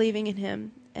believing in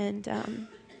Him and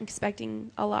expecting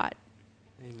a lot.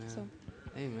 Amen. So.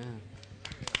 Amen.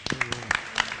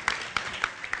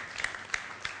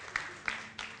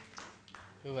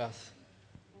 Who else?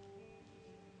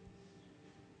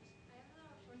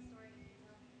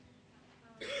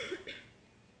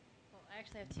 Well, I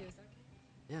actually have two. Is that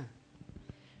okay?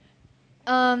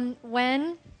 Yeah.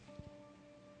 When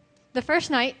the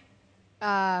first night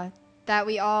that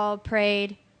we all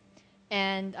prayed,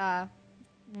 and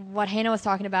what Hannah was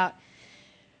talking about,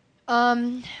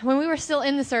 when we were still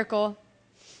in the circle,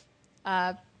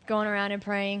 going around and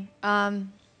praying,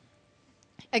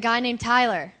 a guy named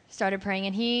Tyler started praying,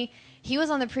 and he was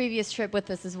on the previous trip with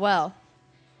us as well.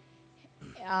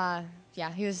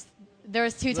 He was. There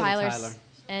was two Little Tylers, Tyler.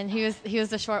 and he was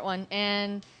the short one.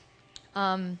 And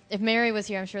if Mary was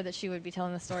here, I'm sure that she would be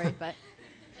telling the story. But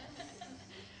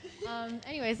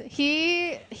anyways,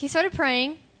 he started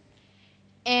praying,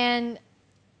 and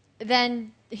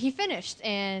then he finished,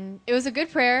 and it was a good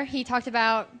prayer. He talked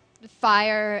about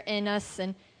fire in us,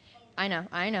 and I know.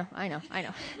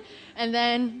 And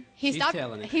then he She's stopped.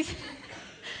 telling it.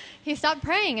 He stopped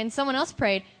praying, and someone else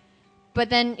prayed. But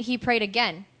then he prayed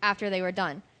again after they were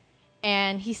done.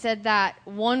 And he said that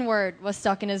one word was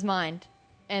stuck in his mind,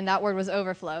 and that word was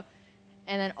overflow.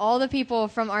 And then all the people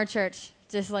from our church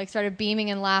just started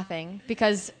beaming and laughing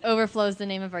because overflow is the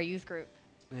name of our youth group.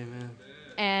 Amen.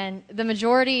 And the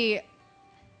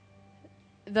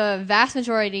vast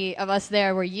majority of us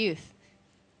there were youth.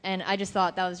 And I just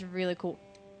thought that was really cool.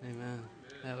 Amen.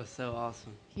 That was so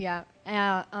awesome. Yeah.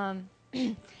 And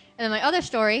then my other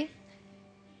story,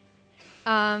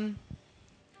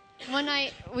 one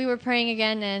night we were praying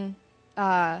again,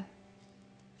 and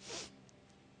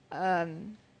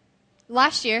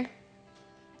last year,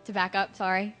 to back up,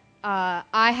 sorry,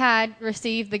 I had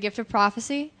received the gift of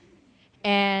prophecy,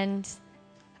 And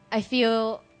I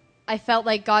felt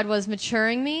like God was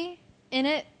maturing me in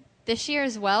it this year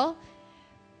as well.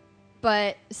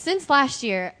 But since last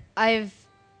year, I've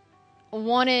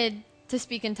wanted to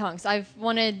speak in tongues. I've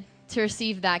wanted to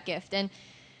receive that gift. And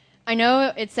I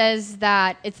know it says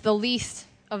that it's the least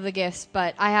of the gifts,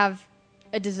 but I have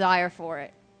a desire for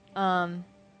it. But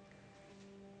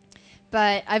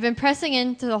I've been pressing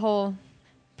into the whole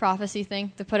prophecy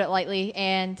thing, to put it lightly.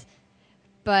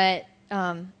 But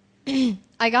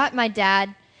I got my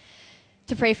dad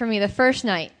to pray for me the first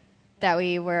night that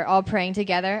we were all praying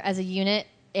together as a unit,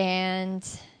 and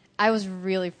I was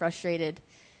really frustrated.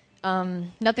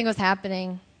 Nothing was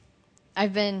happening.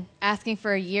 I've been asking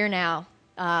for a year now.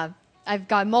 I've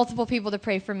got multiple people to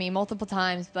pray for me multiple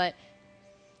times, but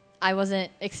I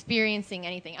wasn't experiencing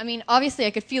anything. I mean, obviously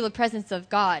I could feel the presence of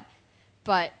God,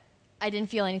 but I didn't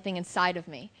feel anything inside of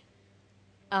me.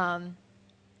 But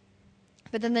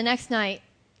then the next night,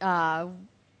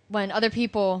 when other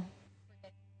people...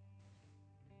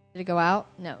 Did it go out?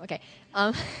 No, okay.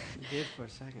 You did for a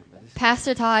second. But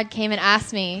Pastor Todd came and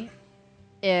asked me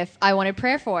if I wanted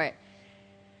prayer for it.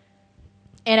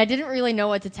 And I didn't really know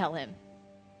what to tell him.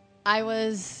 I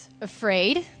was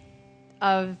afraid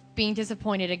of being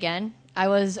disappointed again. I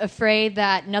was afraid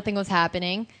that nothing was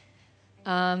happening.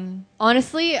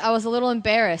 Honestly, I was a little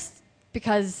embarrassed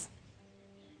because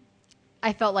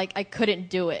I felt like I couldn't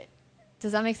do it.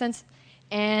 Does that make sense?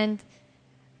 And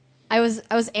I was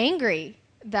angry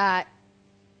that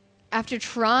after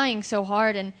trying so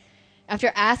hard and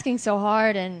after asking so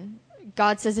hard, and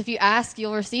God says if you ask,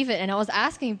 you'll receive it. And I was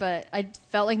asking, but I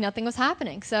felt like nothing was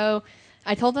happening. So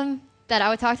I told him that I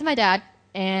would talk to my dad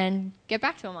and get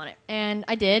back to him on it. And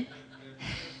I did.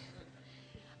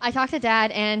 I talked to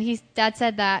Dad, and Dad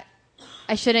said that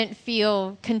I shouldn't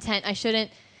feel content. I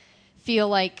shouldn't feel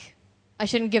like I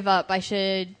shouldn't give up. I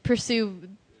should pursue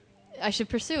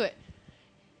it.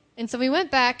 And so we went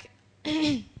back.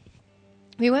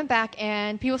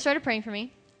 And people started praying for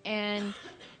me. And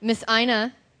Miss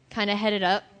Ina kind of headed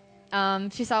up.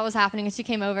 She saw what was happening, and she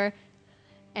came over.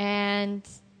 And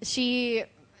she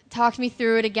talked me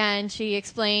through it again. She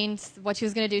explained what she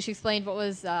was going to do. She explained what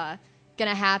was going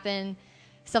to happen,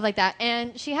 stuff like that.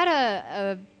 And she had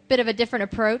a bit of a different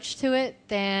approach to it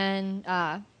than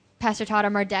Pastor Todd or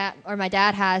my dad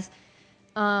has.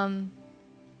 I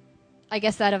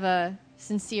guess that of a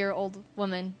sincere old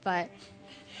woman, but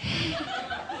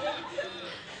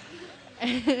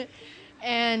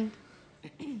and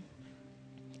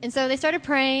so they started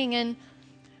praying, and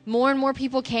more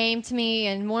people came to me,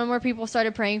 and more people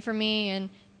started praying for me, and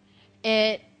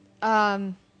it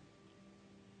and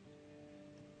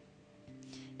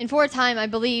for a time I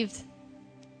believed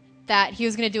that he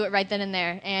was going to do it right then and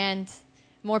there, and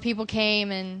more people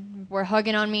came and were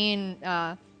hugging on me,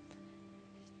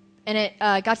 and it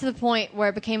got to the point where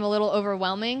it became a little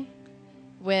overwhelming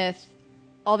with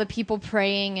all the people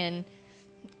praying and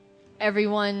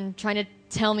everyone trying to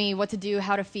tell me what to do,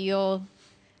 how to feel.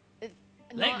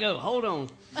 Let go. Hold on.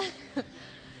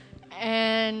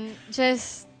 And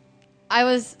just,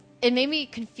 it made me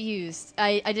confused.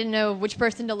 I didn't know which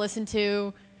person to listen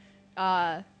to.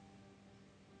 And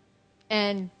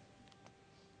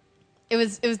it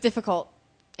was difficult.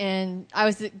 And I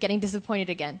was getting disappointed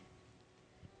again.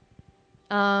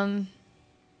 I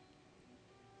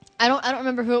don't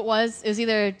remember who it was. It was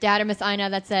either Dad or Miss Ina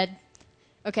that said,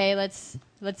 "Okay, let's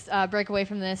break away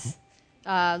from this.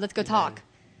 Let's go talk."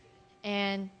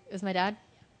 And it was my dad.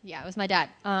 Yeah, it was my dad.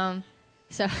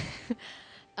 So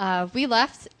we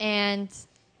left, and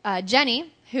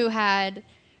Jenny, who had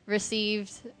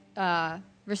received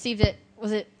it,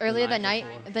 was it earlier that night?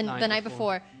 The night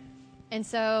before. And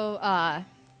so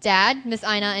Dad, Miss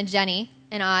Ina, and Jenny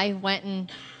and I went and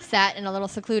sat in a little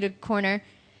secluded corner,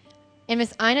 and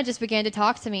Miss Ina just began to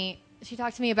talk to me. She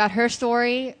talked to me about her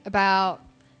story, about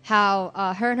how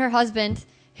her and her husband,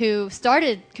 who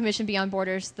started Commission Beyond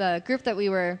Borders, the group that we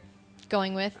were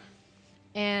going with,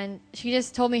 and she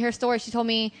just told me her story. She told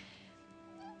me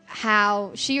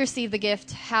how she received the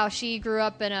gift, how she grew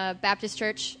up in a Baptist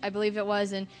church, I believe it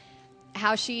was, and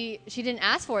how she didn't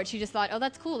ask for it. She just thought, "Oh,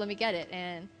 that's cool, let me get it."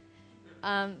 And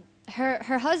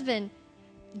her husband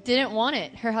didn't want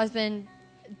it. Her husband,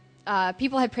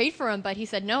 people had prayed for him, but he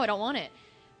said, "No, I don't want it."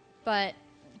 But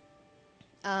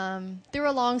through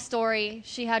a long story,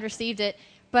 she had received it,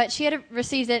 but she had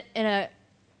received it in a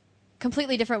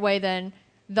completely different way than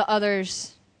the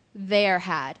others there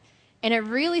had. And it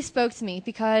really spoke to me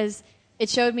because it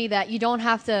showed me that you don't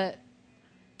have to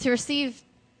receive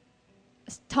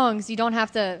tongues, you don't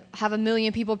have to have a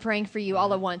million people praying for you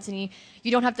all at once, and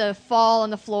you don't have to fall on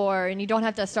the floor, and you don't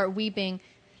have to start weeping.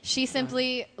 She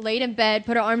simply laid in bed,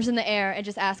 put her arms in the air, and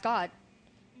just asked God.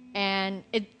 And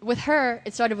with her,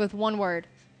 it started with one word.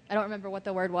 I don't remember what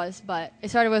the word was, but it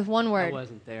started with one word. I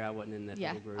wasn't there. I wasn't in that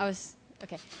little group. I was,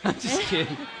 okay. I'm just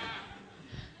kidding.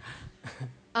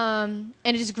 And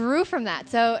it just grew from that.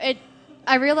 So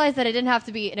I realized that it didn't have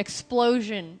to be an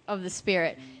explosion of the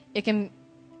Spirit. It can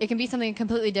be something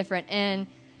completely different. And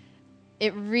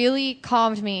it really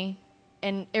calmed me,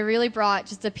 and it really brought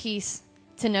just a peace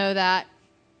to know that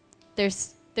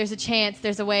there's a chance,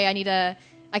 there's a way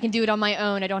I can do it on my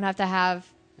own. I don't have to have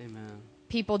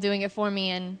people doing it for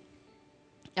me.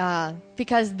 And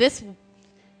because this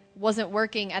wasn't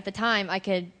working at the time, I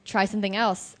could try something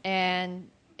else. And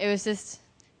it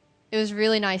was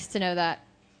really nice to know that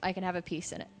I can have a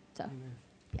peace in it. So,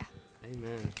 yeah.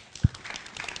 Amen.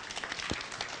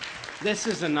 This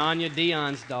is Ananya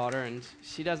Dion's daughter, and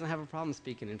she doesn't have a problem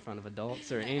speaking in front of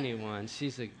adults or anyone.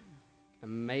 She's an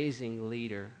amazing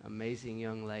leader, amazing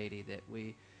young lady that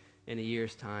in a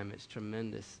year's time, it's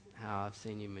tremendous how I've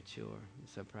seen you mature. I'm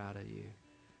so proud of you.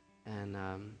 And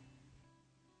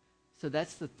so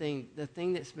that's the thing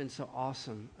that's been so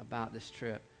awesome about this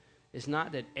trip. It's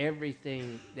not that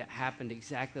everything that happened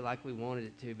exactly like we wanted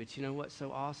it to, but you know what's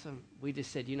so awesome? We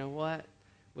just said, you know what?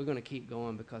 We're going to keep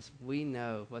going because we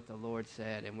know what the Lord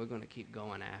said, and we're going to keep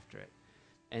going after it.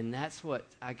 And that's what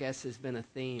I guess has been a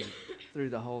theme through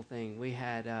the whole thing. We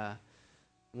had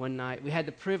one night, we had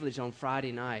the privilege on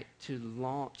Friday night to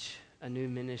launch a new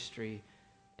ministry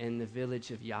in the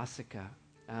village of Yasaka.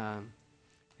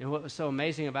 And what was so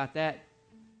amazing about that,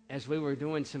 as we were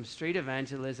doing some street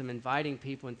evangelism, inviting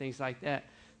people and things like that,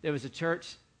 there was a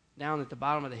church down at the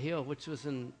bottom of the hill, which was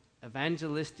an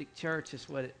evangelistic church, is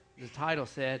what the title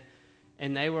said.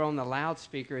 And they were on the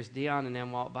loudspeaker as Dion and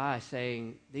them walked by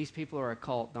saying, these people are a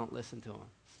cult, don't listen to them.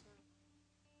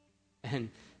 And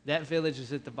that village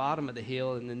was at the bottom of the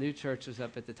hill, and the new church was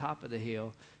up at the top of the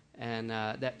hill. And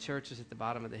that church was at the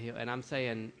bottom of the hill. And I'm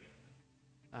saying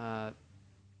a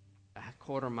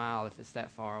quarter mile if it's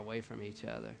that far away from each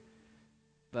other.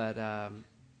 But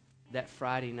that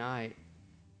Friday night,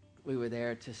 we were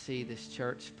there to see this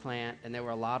church plant, and there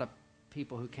were a lot of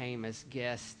people who came as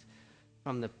guests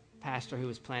from the pastor who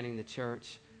was planting the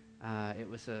church. It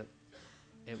was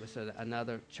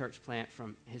another church plant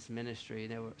from his ministry.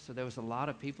 There was a lot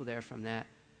of people there from that,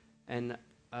 and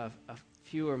a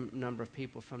fewer number of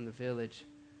people from the village.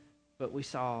 But we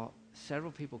saw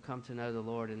several people come to know the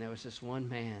Lord, and there was this one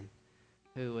man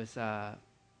who was,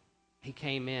 he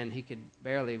came in, he could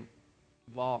barely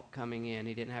walk coming in.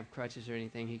 He didn't have crutches or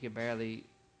anything. He could barely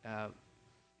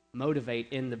motivate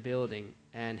in the building,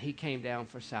 and he came down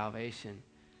for salvation.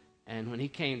 And when he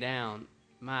came down,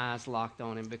 my eyes locked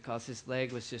on him because his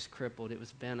leg was just crippled. It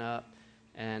was bent up,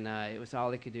 and it was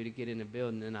all he could do to get in the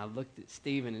building. And I looked at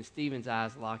Stephen, and Stephen's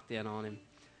eyes locked in on him.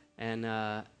 And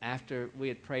after we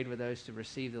had prayed with those to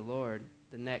receive the Lord,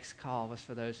 the next call was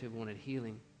for those who wanted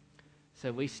healing.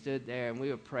 So we stood there, and we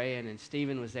were praying, and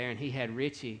Stephen was there, and he had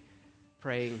Richie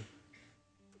praying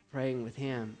with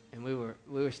him. And we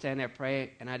were standing there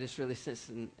praying, and I just really sensed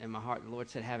in my heart, the Lord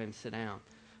said, have him sit down.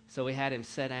 So we had him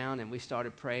sit down, and we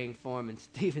started praying for him, and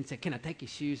Stephen said, can I take his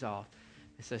shoes off?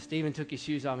 And so Stephen took his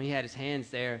shoes off, and he had his hands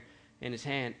there in his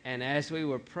hand. And as we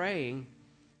were praying,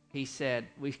 he said,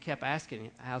 we kept asking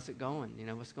him, how's it going? You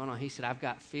know, what's going on? He said, I've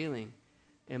got feeling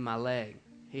in my leg.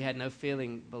 He had no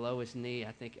feeling below his knee,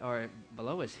 I think, or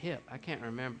below his hip. I can't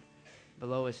remember.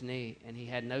 Below his knee, and he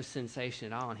had no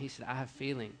sensation at all. And he said, I have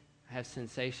feeling. I have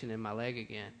sensation in my leg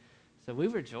again. So we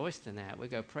rejoiced in that. We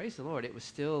go, praise the Lord. It was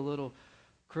still a little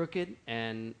crooked,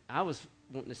 and I was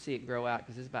wanting to see it grow out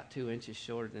because it's about 2 inches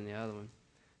shorter than the other one.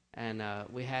 And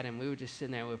we had him. We were just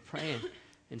sitting there. We were praying,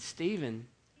 and Stephen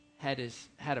had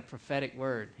a prophetic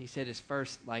word. He said his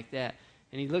first like that.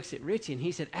 And he looks at Richie, and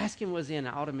he said, ask him was in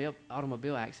an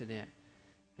automobile accident.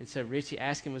 And so Richie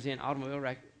asked him was in an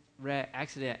automobile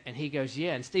accident, and he goes,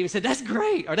 yeah. And Stephen said, that's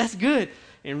great, or that's good.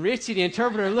 And Richie, the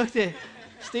interpreter, looked at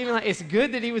Stephen like, it's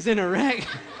good that he was in a wreck.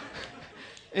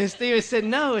 And Stephen said,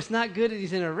 no, it's not good that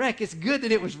he's in a wreck. It's good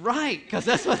that it was right, because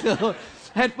that's what the Lord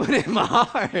had put in my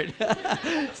heart.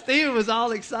 Stephen was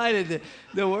all excited that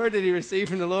the word that he received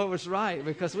from the Lord was right,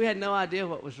 because we had no idea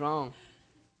what was wrong.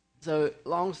 So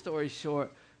long story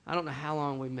short, I don't know how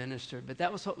long we ministered, but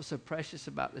that was what was so precious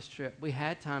about this trip. We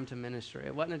had time to minister.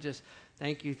 It wasn't just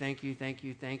thank you, thank you, thank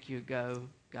you, thank you, go.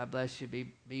 God bless you,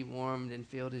 be warmed and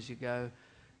filled as you go.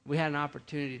 We had an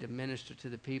opportunity to minister to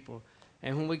the people.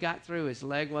 And when we got through, his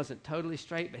leg wasn't totally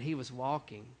straight, but he was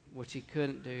walking, which he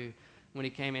couldn't do when he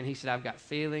came in. He said, I've got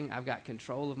feeling, I've got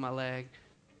control of my leg.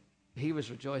 He was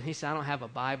rejoicing. He said, I don't have a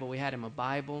Bible. We had him a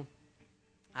Bible.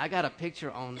 I got a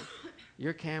picture on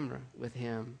your camera with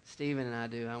him. Stephen and I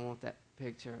do. I want that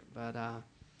picture. But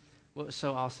what was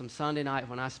so awesome, Sunday night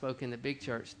when I spoke in the big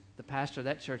church, the pastor of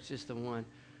that church is the one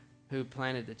who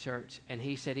planted the church. And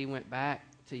he said he went back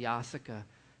to Yasica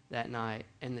that night,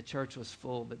 and the church was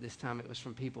full, but this time it was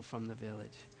from people from the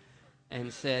village.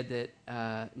 And said that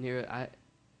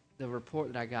the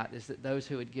report that I got is that those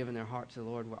who had given their heart to the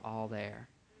Lord were all there.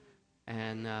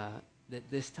 And that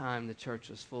this time the church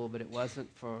was full, but it wasn't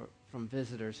from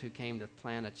visitors who came to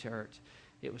plant a church.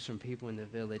 It was from people in the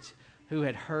village who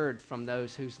had heard from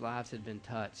those whose lives had been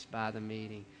touched by the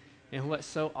meeting. And what's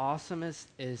so awesome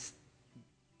is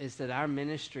that our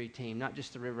ministry team, not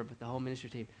just the River, but the whole ministry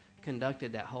team,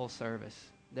 conducted that whole service.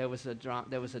 There was a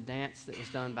dance that was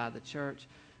done by the church,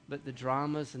 but the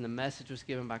dramas and the message was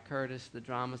given by Curtis, the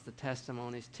dramas, the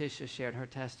testimonies. Tisha shared her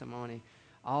testimony.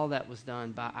 All that was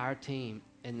done by our team,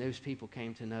 and those people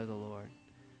came to know the Lord.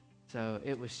 So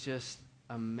it was just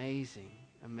amazing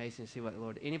to see what the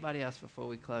Lord. Anybody else before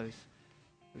we close?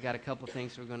 We've got a couple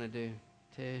things we're going to do.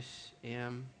 Tish,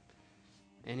 M,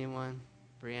 anyone?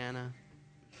 Brianna?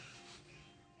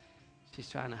 She's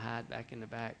trying to hide back in the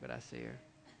back, but I see her.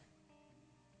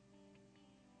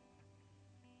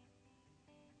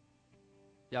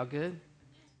 Y'all good?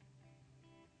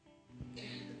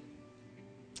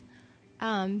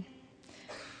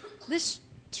 This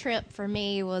trip for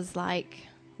me was like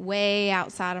way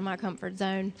outside of my comfort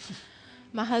zone.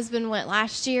 My husband went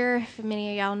last year, if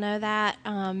many of y'all know that.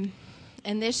 And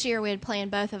this year we had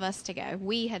planned both of us to go.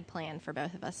 We had planned for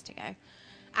both of us to go.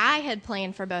 I had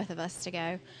planned for both of us to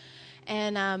go.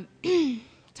 And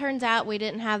turns out we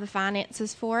didn't have the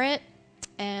finances for it.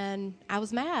 And I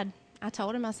was mad. I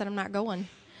told him, I said, I'm not going.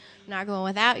 I'm not going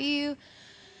without you.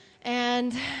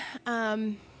 And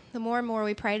the more and more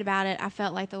we prayed about it, I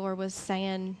felt like the Lord was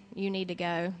saying, you need to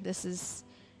go. This is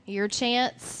your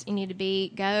chance. You need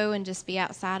to go and just be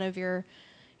outside of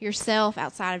yourself,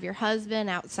 outside of your husband,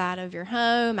 outside of your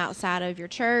home, outside of your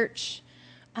church.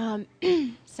 So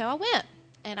I went,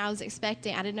 and I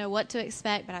didn't know what to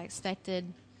expect, but I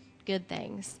expected good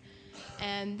things.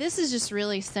 And this is just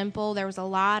really simple. There was a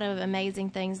lot of amazing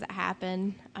things that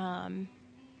happened.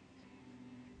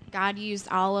 God used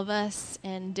all of us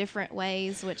in different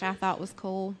ways, which I thought was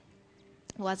cool.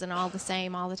 It wasn't all the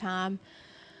same all the time.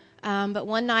 But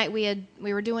one night we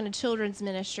were doing a children's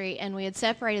ministry, and we had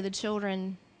separated the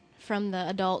children from the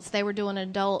adults. They were doing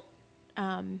adult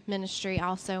ministry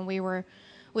also, and we were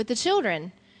with the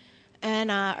children. And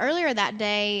earlier that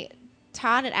day,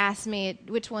 Todd had asked me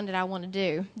which one did I want to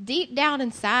do. Deep down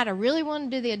inside, I really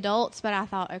wanted to do the adults, but I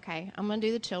thought, okay, I'm going to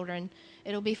do the children.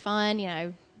 It'll be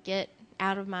fun, get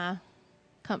out of my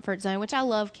comfort zone, which I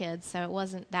love kids, so it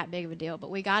wasn't that big of a deal. But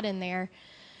we got in there,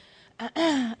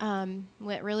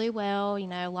 went really well.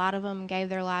 A lot of them gave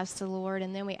their lives to the Lord,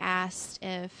 and then we asked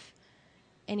if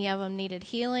any of them needed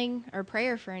healing or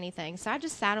prayer for anything. So I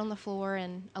just sat on the floor,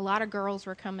 and a lot of girls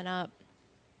were coming up,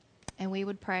 and we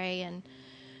would pray. And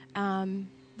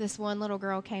this one little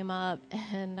girl came up,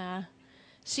 and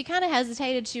she kind of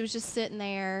hesitated. She was just sitting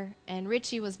there, and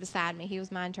Richie was beside me. He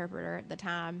was my interpreter at the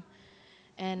time.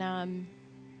 And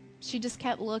she just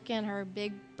kept looking, her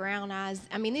big brown eyes.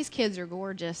 I mean, these kids are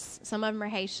gorgeous. Some of them are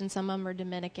Haitian, some of them are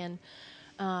Dominican.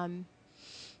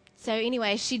 So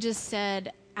anyway, she just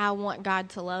said, I want God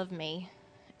to love me.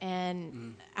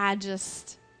 And I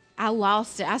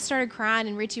lost it. I started crying,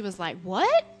 and Richie was like,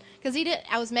 what? Because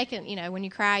I was making, when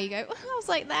you cry, you go, I was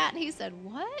like that. And he said,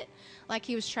 what? Like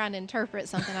he was trying to interpret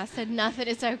something. I said, nothing,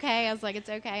 it's okay. I was like, it's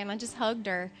okay. And I just hugged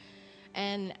her.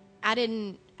 And I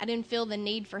didn't feel the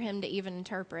need for him to even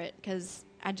interpret, because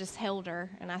I just held her,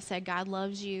 and I said, God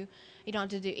loves you. You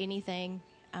don't have to do anything.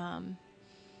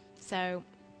 So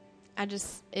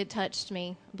it touched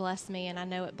me, blessed me, and I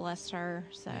know it blessed her.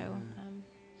 So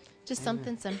just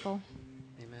something simple.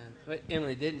 Amen. What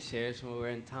Emily didn't share is when we were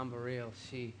in Tamboril,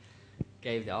 she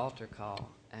gave the altar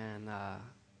call, and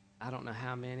I don't know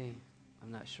how many,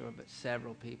 I'm not sure, but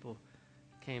several people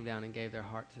came down and gave their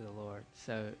heart to the Lord.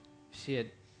 So she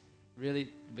had really,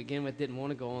 to begin with, didn't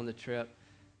want to go on the trip.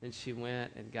 Then she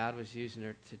went, and God was using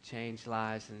her to change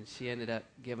lives, and she ended up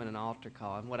giving an altar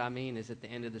call. And what I mean is, at the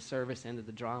end of the service, end of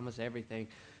the dramas, everything,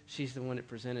 she's the one that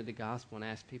presented the gospel and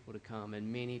asked people to come,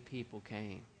 and many people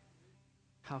came.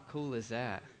 How cool is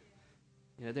that?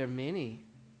 There are many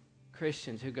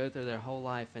Christians who go through their whole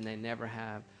life, and they never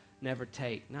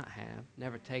take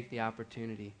the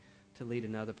opportunity to lead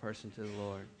another person to the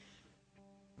Lord.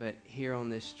 But here on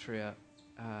this trip,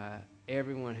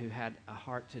 everyone who had a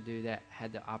heart to do that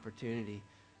had the opportunity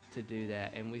to do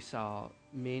that. And we saw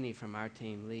many from our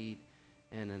team lead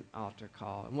in an altar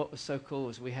call. And what was so cool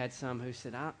is we had some who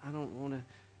said, I don't want to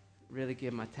really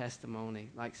give my testimony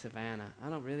like Savannah. I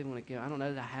don't really want to give, I don't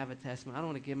know that I have a testimony. I don't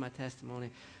want to give my testimony.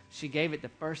 She gave it the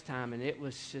first time, and it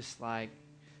was just like,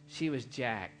 she was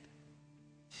jacked.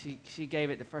 She gave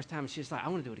it the first time, and she was like, I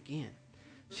want to do it again.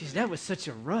 She said, that was such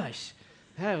a rush.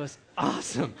 That was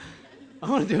awesome. I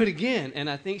want to do it again. And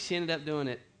I think she ended up doing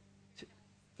it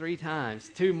 3 times,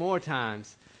 2 more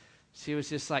times. She was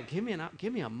just like, give me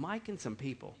a mic and some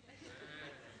people.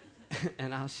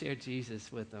 And I'll share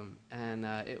Jesus with them. And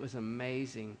it was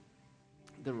amazing,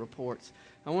 the reports.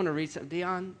 I want to read something.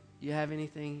 Dion, you have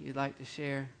anything you'd like to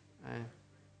share?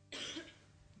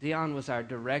 Dion was our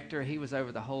director. He was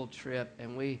over the whole trip,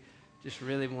 and we just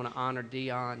really want to honor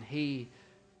Dion. He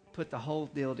put the whole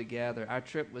deal together. Our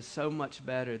trip was so much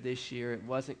better this year. It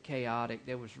wasn't chaotic.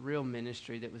 There was real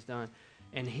ministry that was done.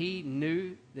 And he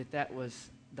knew that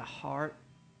was the heart,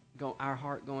 our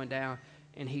heart going down,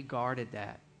 and he guarded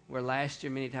that. Where last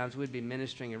year, many times, we'd be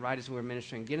ministering, and right as we were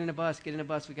ministering, get in the bus,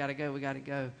 we got to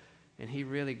go. And he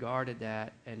really guarded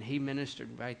that, and he ministered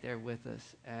right there with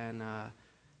us. And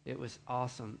it was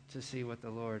awesome to see what the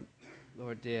Lord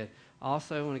did.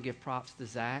 Also, I want to give props to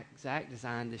Zach. Zach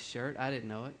designed this shirt. I didn't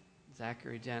know it.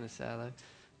 Zachary Janicello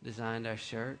designed our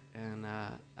shirt, and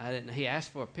he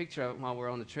asked for a picture of it while we were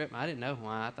on the trip, and I didn't know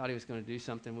why. I thought he was going to do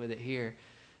something with it here.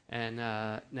 And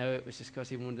no, it was just because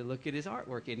he wanted to look at his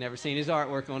artwork. He'd never seen his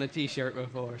artwork on a T-shirt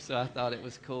before, so I thought it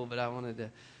was cool, but I wanted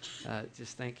to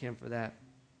just thank him for that.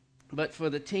 But for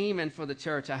the team and for the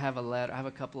church, I have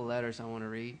a couple of letters I want to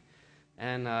read,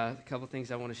 and a couple of things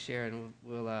I want to share, and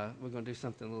we're going to do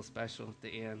something a little special at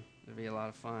the end. It'll be a lot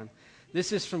of fun.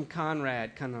 This is from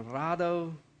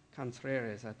Conrado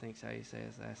Contreras, I think is how you say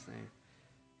his last name.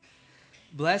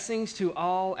 Blessings to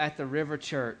all at the River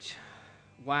Church.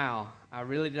 Wow, I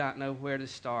really did not know where to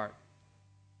start.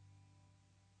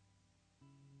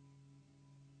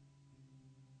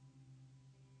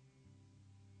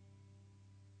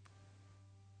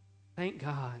 Thank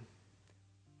God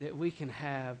that we can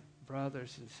have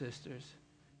brothers and sisters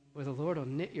where the Lord will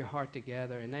knit your heart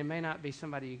together, and they may not be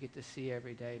somebody you get to see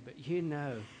every day, but you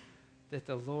know that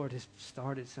the Lord has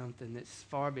started something that's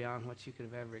far beyond what you could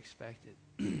have ever expected.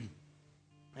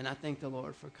 And I thank the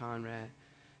Lord for Conrad.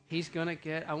 He's going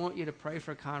to I want you to pray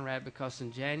for Conrad, because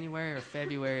in January or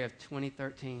February of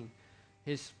 2013,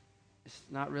 it's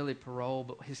not really parole,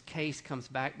 but his case comes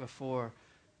back before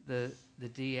the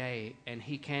DA, and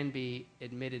he can be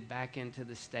admitted back into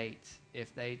the States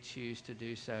if they choose to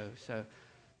do so. So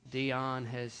Dion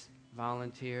has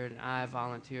volunteered, and I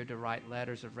volunteered to write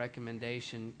letters of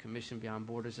recommendation. Commission Beyond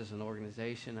Borders as an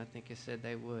organization, I think, has said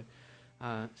they would.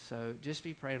 So just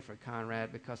be praying for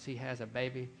Conrad, because he has a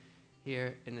baby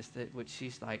here in the state, which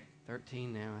she's like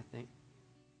 13 now, I think.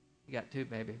 He got 2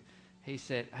 babies. He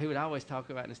said, he would always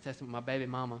talk about in his testimony, my baby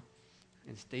mama.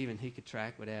 And Stephen, he could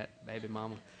track with that, baby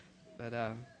mama.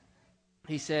 But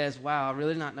he says, wow, I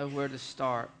really not know where to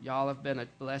start. Y'all have been a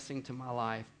blessing to my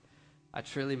life. I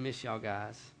truly miss y'all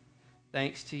guys.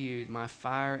 Thanks to you, my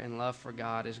fire and love for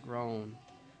God has grown.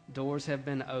 Doors have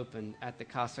been opened at the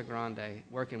Casa Grande,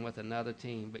 working with another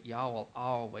team, but y'all will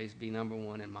always be number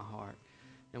 1 in my heart.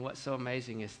 And what's so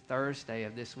amazing is Thursday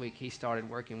of this week, he started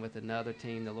working with another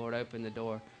team. The Lord opened the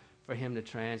door for him to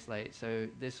translate. So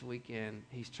this weekend,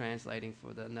 he's translating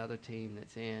for another team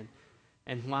that's in.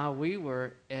 And while we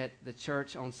were at the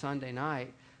church on Sunday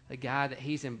night, a guy that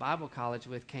he's in Bible college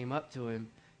with came up to him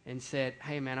and said,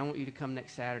 hey, man, I want you to come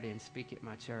next Saturday and speak at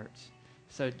my church.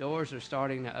 So doors are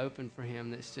starting to open for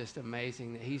him. That's just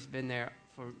amazing that he's been there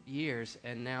for years,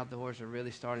 and now doors are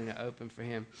really starting to open for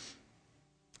him.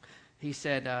 He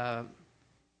said,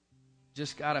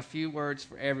 just got a few words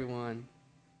for everyone.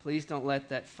 Please don't let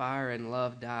that fire and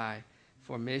love die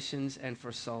for missions and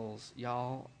for souls.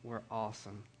 Y'all were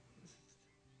awesome.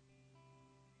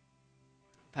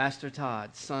 Pastor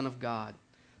Todd, Son of God.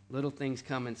 Little things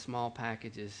come in small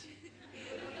packages.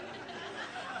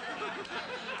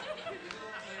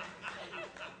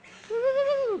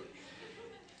 Woo!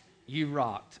 You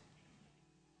rocked.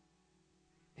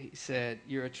 He said,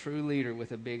 you're a true leader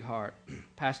with a big heart.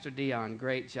 Pastor Dion,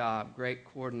 great job, great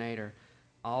coordinator,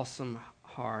 awesome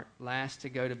heart, last to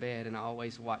go to bed and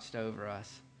always watched over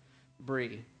us.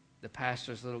 Bree, the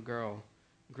pastor's little girl,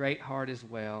 great heart as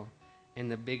well,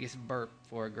 and the biggest burp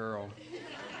for a girl.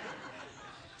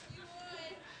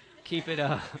 Keep it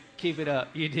up. Keep it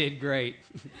up. You did great.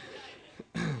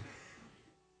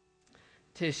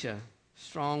 Tisha,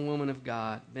 strong woman of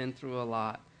God, been through a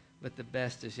lot, but the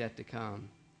best is yet to come.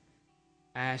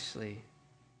 Ashley,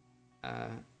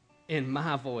 in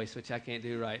my voice, which I can't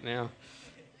do right now,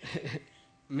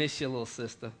 miss you, little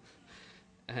sister.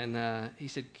 And he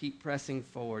said, keep pressing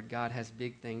forward. God has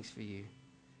big things for you.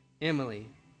 Emily,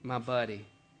 my buddy,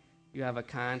 you have a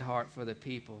kind heart for the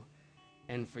people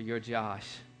and for your Josh.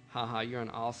 Haha, you're an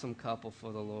awesome couple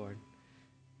for the Lord.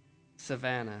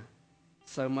 Savannah,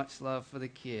 so much love for the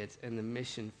kids and the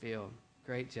mission field.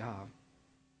 Great job.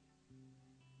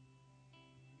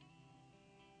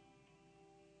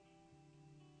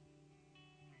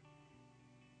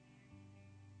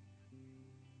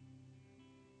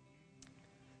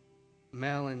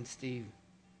 Mel and Steve,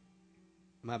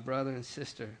 my brother and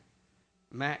sister,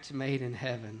 match made in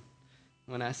heaven.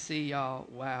 When I see y'all,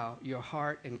 wow, your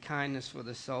heart and kindness for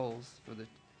the souls,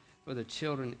 for the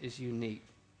children is unique.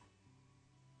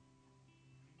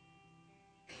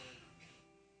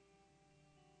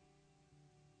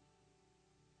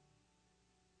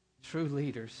 True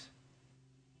leaders.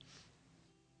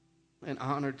 And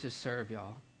honored to serve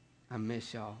y'all. I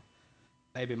miss y'all.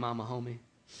 Baby mama homie.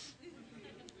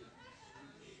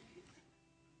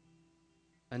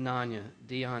 Ananya,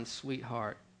 Dion's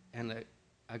sweetheart, and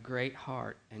a great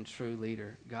heart and true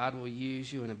leader. God will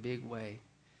use you in a big way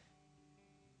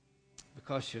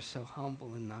because you're so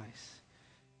humble and nice.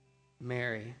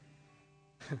 Mary,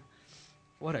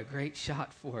 what a great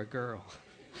shot for a girl.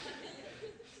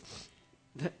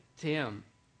 Tim,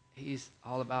 he's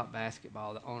all about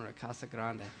basketball, the owner of Casa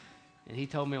Grande. And he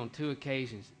told me on 2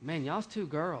 occasions, man, y'all's 2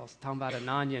 girls, talking about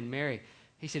Ananya and Mary.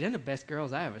 He said, they're the best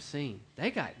girls I ever seen.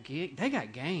 They got game. They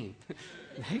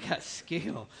got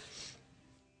skill.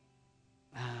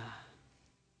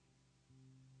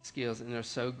 Skills, and they're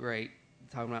so great.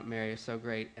 Talking about Mary, are so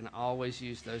great. And always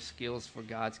use those skills for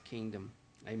God's kingdom.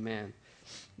 Amen.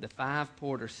 The 5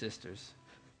 Porter sisters.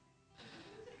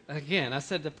 Again, I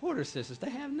said the Porter sisters. They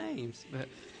have names. But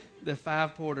the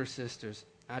 5 Porter sisters,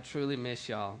 I truly miss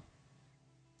y'all.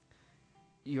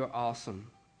 You're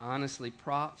awesome. Honestly,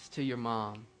 props to your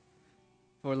mom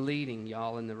for leading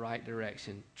y'all in the right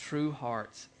direction. True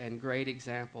hearts and great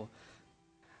example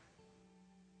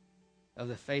of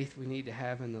the faith we need to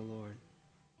have in the Lord.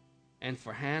 And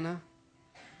for Hannah,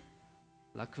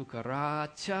 la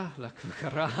cucaracha.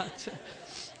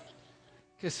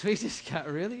 Because we just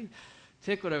got really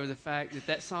tickled over the fact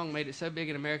that song made it so big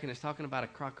in America, and it's talking about a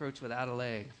cockroach without a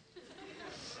leg.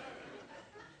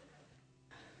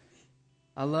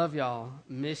 I love y'all,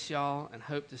 miss y'all, and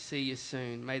hope to see you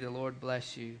soon. May the Lord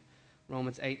bless you.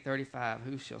 Romans 8:35,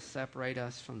 who shall separate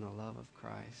us from the love of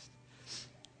Christ?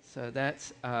 So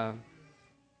that's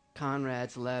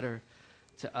Conrad's letter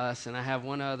to us, and I have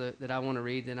one other that I want to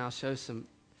read, then I'll show some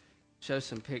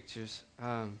pictures.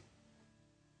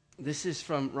 This is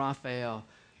from Raphael.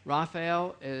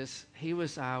 Raphael he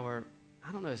was our,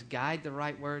 I don't know, is guide the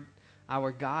right word?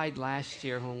 Our guide last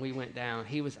year when we went down.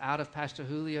 He was out of Pastor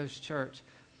Julio's church,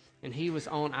 and he was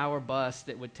on our bus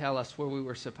that would tell us where we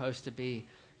were supposed to be.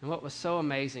 And what was so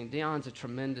amazing, Dion's a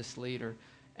tremendous leader,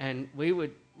 and we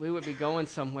would be going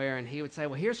somewhere, and he would say,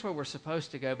 well, here's where we're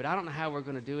supposed to go, but I don't know how we're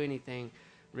going to do anything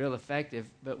real effective,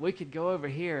 but we could go over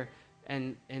here,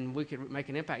 and we could make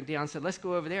an impact. Dion said, let's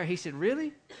go over there. He said,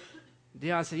 really?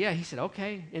 Dion said, yeah. He said,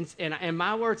 okay. And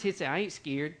my words, he'd say, I ain't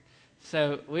scared.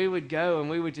 So we would go and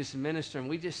we would just minister, and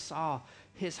we just saw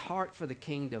his heart for the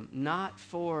kingdom, not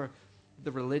for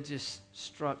the religious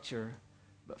structure,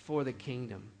 but for the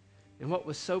kingdom. And what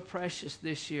was so precious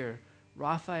this year,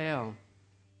 Raphael,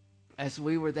 as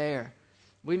we were there,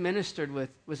 we ministered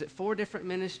with, was it 4 different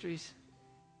ministries?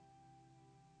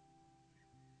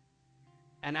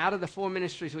 And out of the 4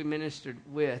 ministries we ministered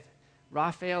with,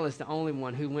 Raphael is the only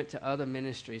one who went to other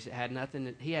ministries that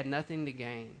he had nothing to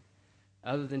gain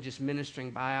other than just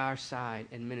ministering by our side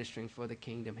and ministering for the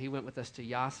kingdom. He went with us to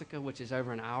Yasica, which is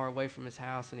over an hour away from his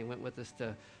house, and he went with us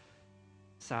to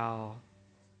Salceda,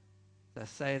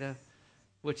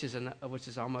 which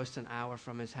is almost an hour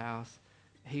from his house.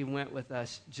 He went with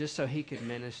us just so he could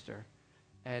minister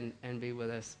and be with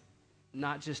us,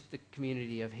 not just the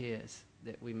community of his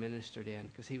that we ministered in,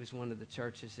 because he was one of the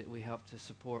churches that we helped to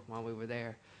support while we were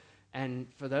there. And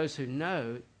for those who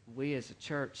know, we as a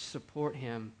church support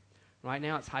him. Right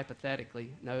now it's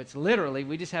hypothetically. No, it's literally.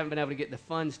 We just haven't been able to get the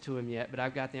funds to him yet, but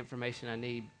I've got the information I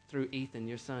need through Ethan.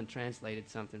 Your son translated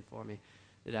something for me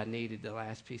that I needed, the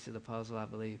last piece of the puzzle, I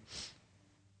believe.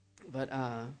 But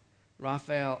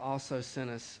Raphael also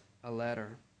sent us a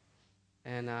letter,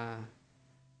 and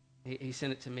he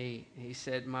sent it to me. He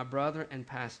said, my brother and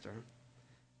pastor,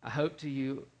 I hope that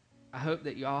you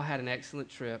all had an excellent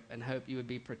trip and hope you would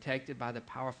be protected by the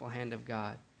powerful hand of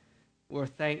God. We're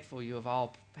thankful you have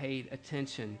all paid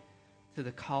attention to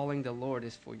the calling the Lord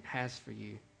has for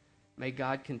you. May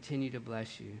God continue to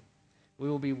bless you. We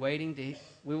will be waiting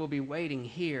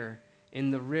here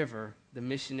in the river, the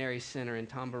missionary center in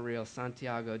Tamboril,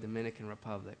 Santiago, Dominican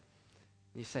Republic.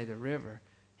 You say, the river.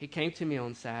 He came to me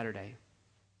on Saturday,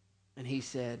 and he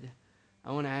said,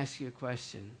 I want to ask you a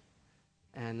question.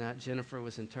 And Jennifer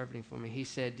was interpreting for me. He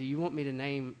said, do you want me to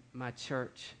name my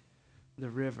church the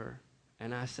river?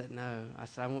 And I said, no. I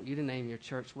said, I want you to name your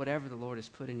church whatever the Lord has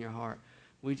put in your heart.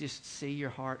 We just see your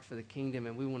heart for the kingdom,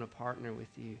 and we want to partner with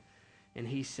you. And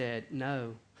he said,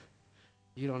 no,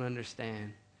 you don't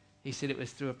understand. He said it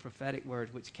was through a prophetic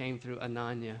word which came through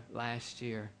Ananya last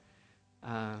year.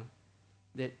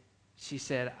 That she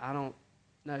said, I don't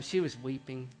know. She was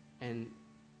weeping, and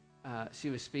she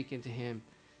was speaking to him.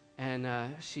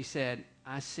 And she said,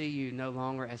 I see you no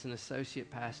longer as an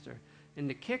associate pastor. And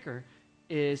the kicker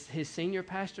is his senior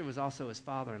pastor was also his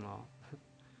father-in-law.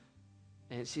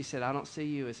 And she said, I don't see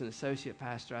you as an associate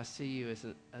pastor. I see you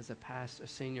as a pastor, a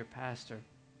senior pastor.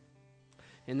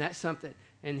 And that's something.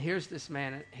 And here's this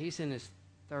man. He's in his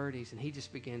 30s, and he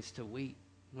just begins to weep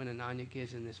when Ananya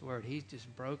gives him this word. He's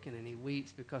just broken, and he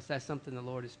weeps because that's something the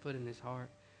Lord has put in his heart.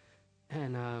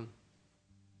 And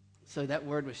so that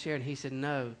word was shared, and he said,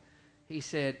 no. He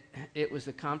said, it was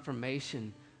the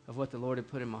confirmation of what the Lord had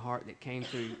put in my heart that came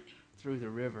through the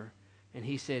river. And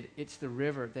he said, it's the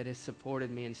river that has supported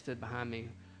me and stood behind me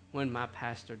when my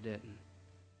pastor didn't.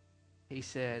 He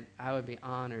said, I would be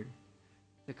honored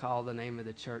to call the name of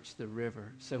the church the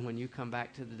river. So when you come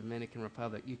back to the Dominican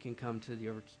Republic, you can come to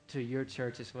your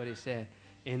church, is what he said,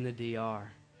 in the DR.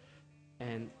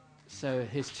 And so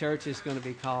his church is going to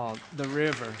be called the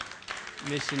River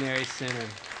Missionary Center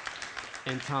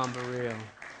in Tamboril.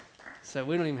 So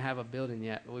we don't even have a building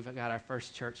yet, but we've got our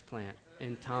first church plant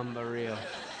in Tamboril,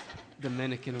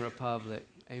 Dominican Republic.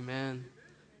 Amen.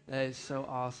 That is so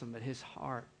awesome. But his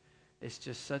heart is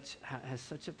just has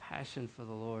such a passion for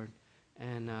the Lord,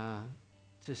 and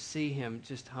to see him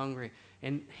just hungry.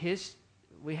 And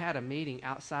we had a meeting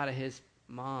outside of his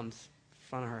mom's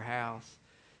front of her house,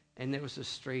 and there was a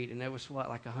street, and there was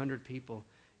like 100 people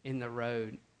in the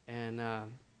road, and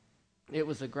it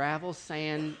was a gravel,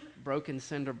 sand, broken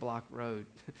cinder block road.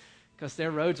 Because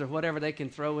their roads are whatever they can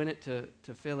throw in it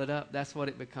to fill it up. That's what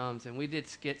it becomes. And we did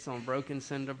skits on broken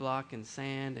cinder block and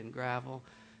sand and gravel.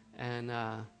 And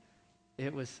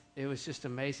it was just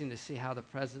amazing to see how the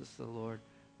presence of the Lord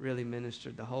really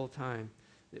ministered the whole time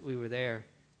that we were there.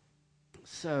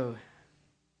 So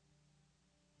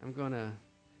I'm going to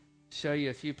show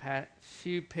you a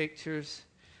few pictures.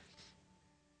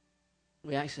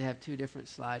 We actually have 2 different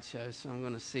slideshows, so I'm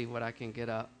going to see what I can get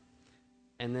up.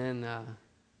 And then I'll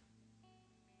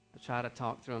try to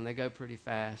talk through them. They go pretty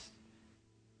fast.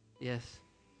 Yes?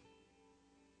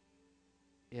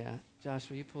 Yeah. Josh,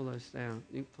 will you pull those down?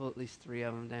 You can pull at least 3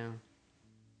 of them down.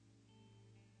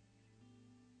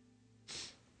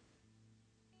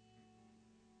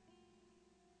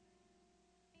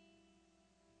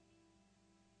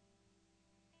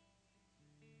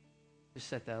 Just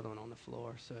set the other one on the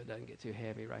floor so it doesn't get too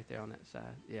heavy right there on that side.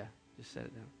 Yeah, just set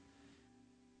it down.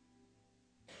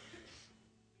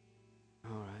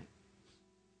 All right.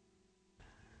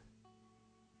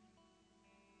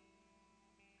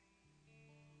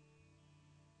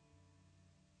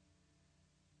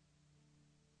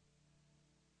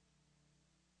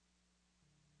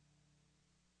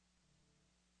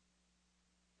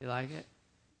 You like it?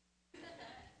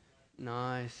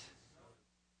 Nice.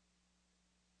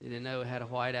 You didn't know it had a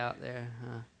white out there,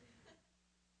 huh?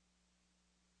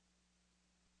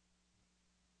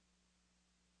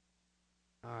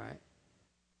 All right.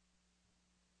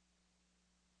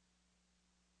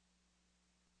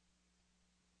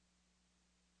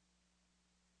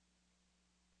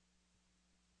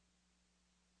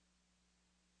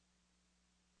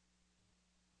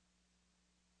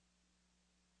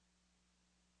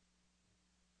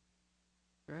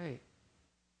 Great.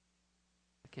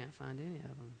 I can't find any of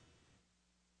them.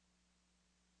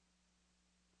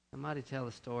 Somebody tell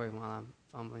a story while I'm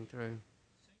fumbling through.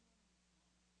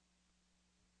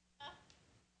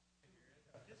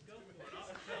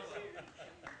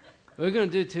 We're going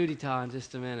to do Tootie Ta in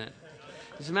just a minute.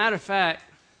 As a matter of fact,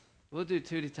 we'll do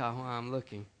Tootie Ta while I'm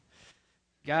looking.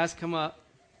 Guys, come up.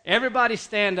 Everybody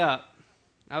stand up.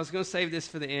 I was going to save this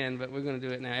for the end, but we're going to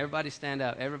do it now. Everybody stand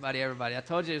up. Everybody. I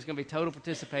told you it was going to be total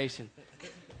participation.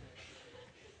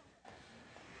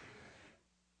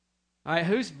 All right,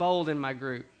 who's bold in my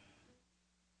group?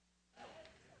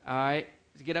 All right,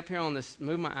 get up here on this.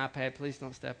 Move my iPad. Please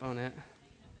don't step on it.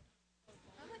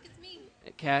 Oh, look, it's me.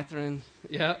 Catherine.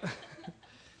 Yep.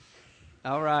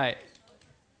 All right.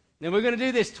 Now we're going to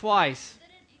do this twice.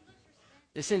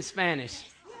 It's in Spanish.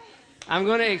 I'm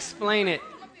going to explain it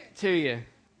to you.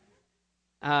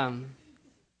 All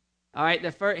right.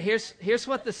 Here's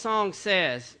what the song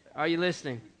says. Are you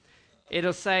listening?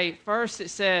 it'll say, first it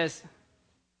says,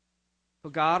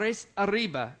 pulgares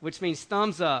arriba, which means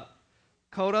thumbs up.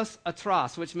 Codos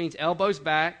atrás, which means elbows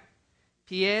back.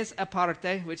 Pies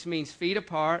aparte, which means feet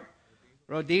apart.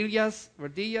 Rodillas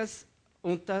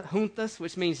juntas,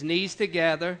 which means knees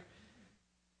together.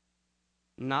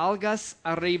 Nalgas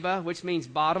arriba, which means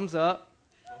bottoms up.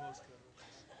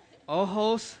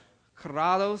 Ojos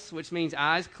cerrados, which means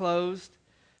eyes closed.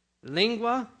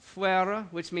 Lengua fuera,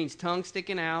 which means tongue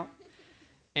sticking out.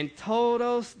 And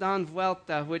todos dan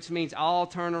vuelta, which means all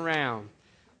turn around.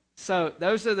 So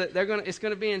those are it's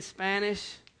going to be in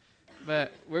Spanish,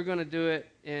 but we're going to do it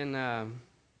in,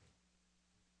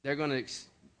 they're going to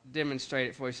demonstrate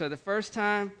it for you. So the first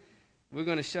time, we're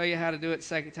going to show you how to do it. The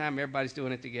second time, everybody's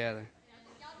doing it together.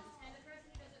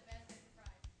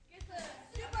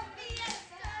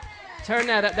 Turn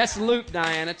that up. That's loop,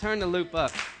 Diana. Turn the loop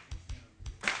up.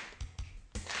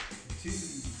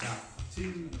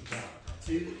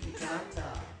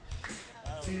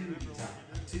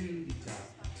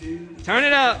 Turn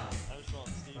it up.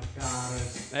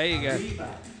 There you go.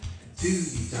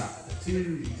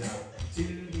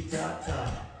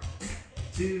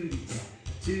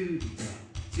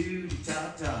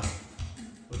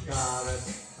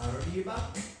 Arriba,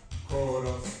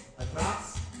 coros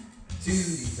atrás.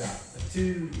 Tudita,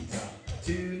 tudita,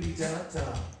 tudita,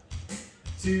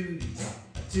 tudita,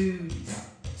 tudita,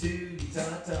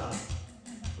 tudita.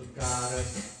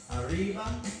 Pulgares arriba,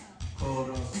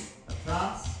 coros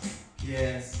atrás.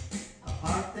 Pies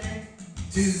aparte.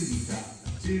 Tudita,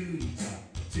 tudita,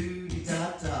 tudita,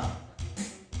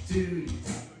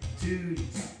 tudita,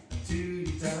 tudita,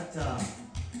 tudita.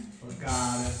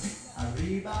 Pulgares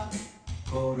arriba,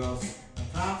 codos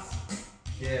atrás.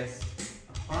 Pies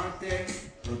aparte,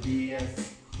 rodillas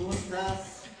juntas.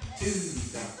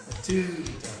 Tudita,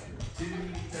 tudita,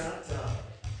 tudita,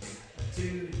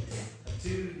 tudita,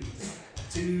 tudita,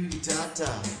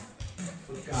 tudita.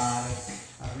 Pulgares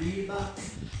arriba,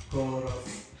 codos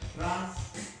atrás,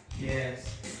 pies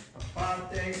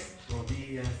aparte,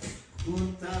 rodillas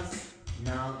juntas,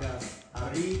 nalgas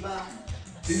arriba.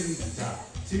 Tudita,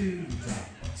 tudita,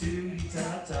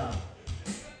 tudita,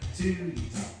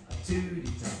 tudita,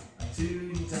 tudita,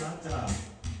 tudita.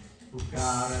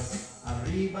 Pulgares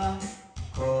arriba,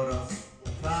 codos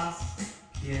atrás,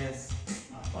 pies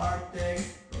aparte,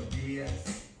 rodillas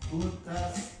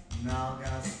juntas,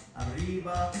 nalgas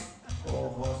arriba,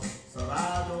 ojos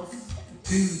cerrados.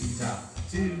 Tudita,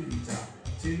 tudita,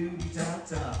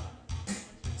 tudita,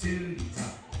 tudita,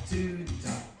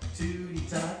 tudita,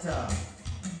 tudita.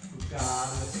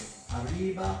 Pulgares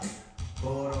arriba,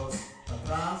 codos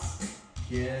atrás,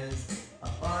 pies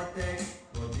aparte,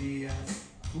 rodillas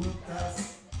juntas,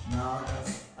 nalgas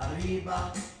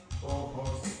arriba,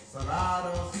 ojos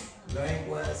cerrados,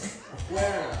 lenguas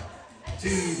afuera.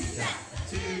 Tudita,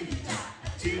 tudita,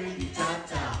 tudita,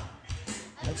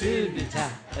 Tudita,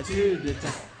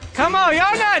 tudita. Come on,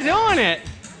 y'all not doing it.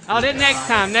 Oh, then next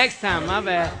time, my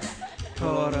bad.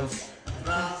 Coros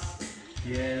atrás,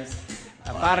 pies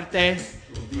aparte,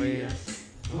 rodillas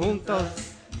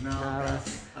juntos, nalgas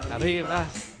arriba,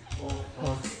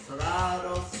 ojos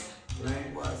cerrados,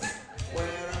 lenguas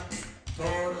afuera,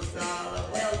 todos da la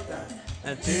vuelta.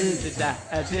 Tudita,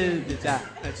 tudita,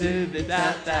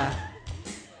 tudita,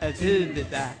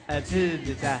 tudita,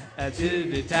 tudita,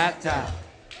 tudita.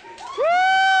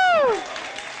 Woo!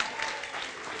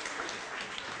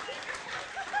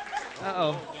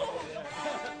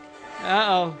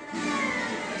 Uh-oh.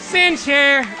 Sin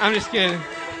chair. I'm just kidding.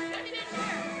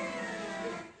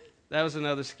 That was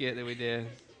another skit that we did.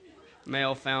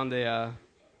 Mel found a...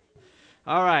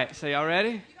 All right, so y'all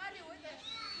ready?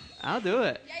 I'll do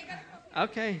it.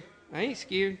 Okay, I ain't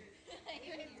scared.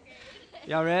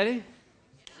 Y'all ready?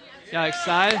 Y'all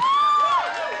excited?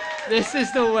 This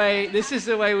is the way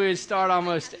we would start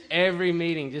almost every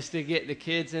meeting, just to get the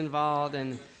kids involved.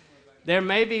 And there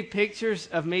may be pictures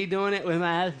of me doing it with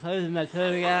my eyes closed and my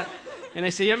tongue out. And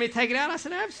they say, "You want me to take it out?" I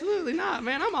said, "Absolutely not,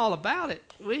 man. I'm all about it.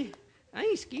 I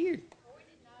ain't scared."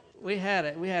 We had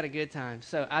a good time.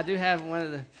 So I do have one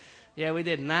of the, we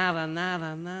did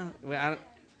nada. Well,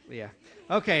 yeah.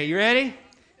 Okay, you ready?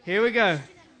 Here we go.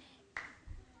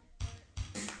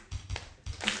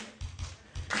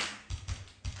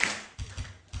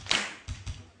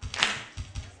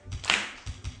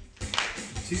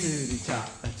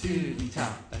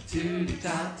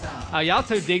 Oh, y'all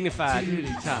too dignified. You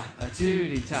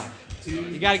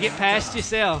got to get past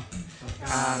yourself.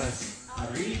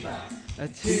 A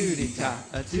tootie-ta,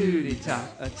 a tootie-ta,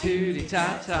 a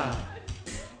tootie-ta-ta.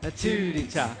 A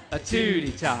tootie-ta, a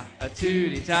tootie-ta, a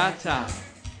tootie-ta-ta.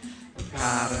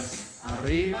 Caras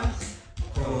arriba,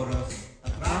 coros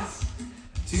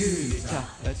tootie-ta,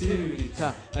 a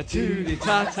tootie-ta, a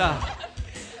tootie-ta-ta.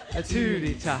 A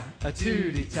tootie-ta, a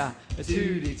tootie-ta, a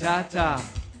tootie-ta-ta.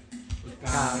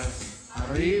 Caras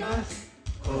arriba,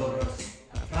 coros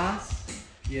atrás,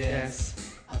 pies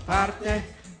aparte.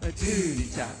 A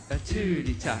tootie-ta, a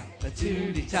tootie-ta, a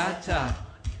tootie-ta-ta.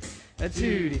 A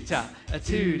tootie-ta, a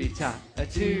tootie-ta, a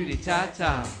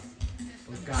tootie-ta-ta.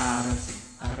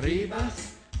 Caras arriba,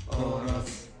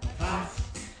 coros atrás,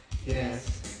 pies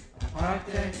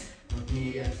aparte,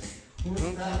 rodillas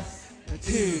juntas. A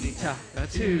tootie-ta, a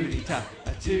tootie-ta,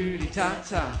 a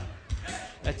tootie-ta-ta.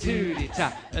 A tootie-ta,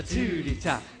 a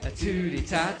tootie-ta, a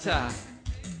tootie-ta-ta.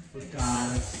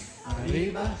 Caras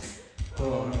arriba,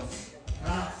 coros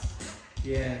atrás,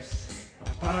 pies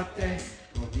aparte,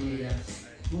 rodillas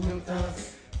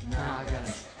juntas,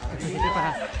 nalgas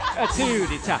arriba. A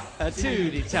tootie-ta, a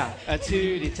tootie-ta, a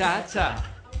tootie-ta-ta.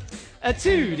 A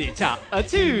tootie-ta, a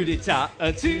tootie-ta,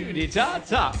 a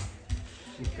tootie-ta-ta.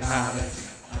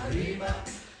 Caras arriba,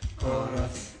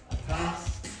 coros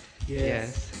atrás,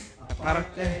 pies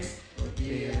aparte,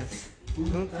 rodillas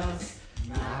juntas,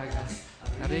 nalgas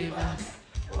arriba,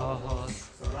 ojos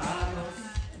cerrados.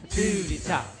 A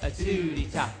tootie-ta, a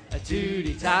tootie-ta, a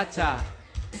tootie-ta-ta.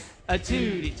 A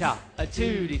tootie-ta, a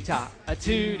tootie-ta, a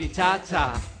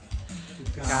tootie-ta-ta.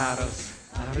 Caras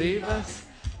arriba,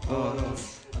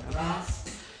 coros atrás,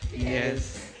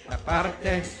 pies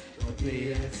aparte,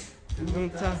 rodillas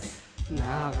juntas,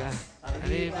 nalgas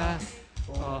arriba,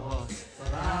 ojos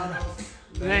cerrados.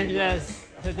 Lenguas,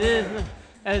 a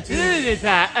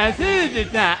tootie-ta, a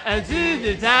tootie-ta, a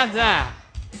tootie-ta-ta.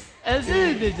 A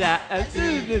tootie-ta, a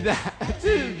tootie-ta, a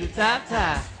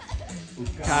tootie-ta-ta.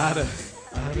 Caras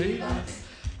arriba,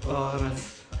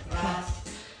 coros atrás,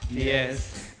 pies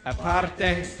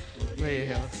aparte,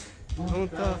 rodillas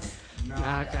juntos,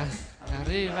 nalgas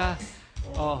arriba,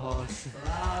 ojos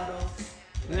cerrados.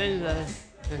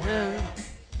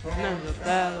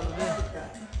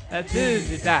 A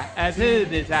tootie-ta, a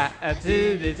tootie-ta, a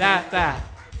tootie-ta-ta.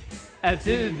 A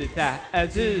tootie-ta, a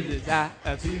tootie-ta,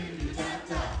 a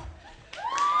tootie-ta-ta.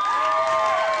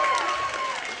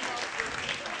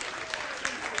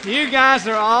 You guys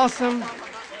are awesome.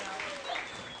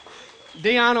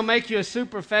 Dion will make you a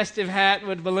super festive hat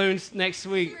with balloons next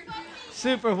week.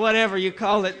 Super whatever you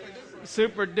call it.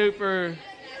 Super duper.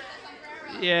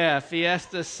 Yeah,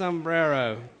 Fiesta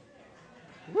Sombrero.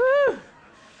 Woo!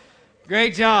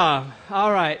 Great job.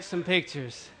 All right, some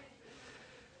pictures.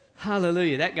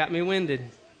 Hallelujah. That got me winded.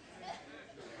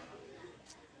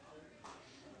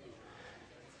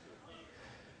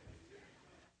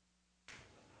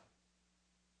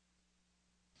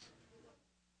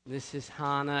 This is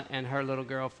Hannah and her little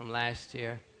girl from last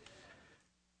year.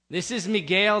 This is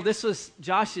Miguel. This was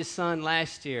Josh's son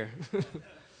last year.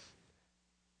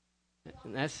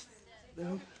 And that's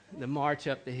the march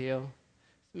up the hill.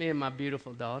 It's me and my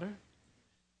beautiful daughter.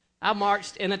 I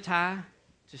marched in a tie,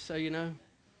 just so you know.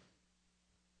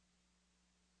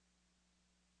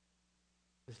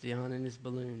 There's Dion and his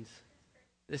balloons.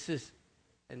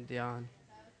 And Dion.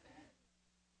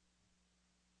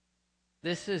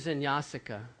 This is in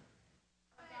Yasica.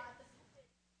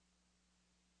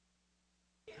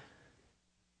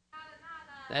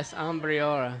 That's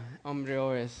Ombrioras.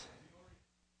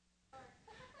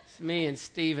 It's me and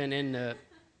Stephen in the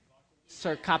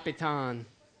Sir Capitan.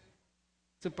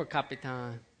 Super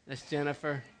Capitan. That's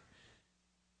Jennifer.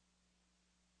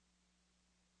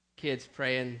 Kids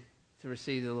praying to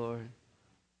receive the Lord.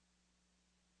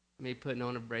 Me putting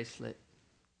on a bracelet.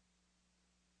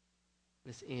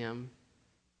 Miss M.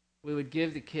 We would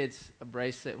give the kids a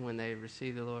bracelet when they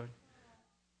receive the Lord.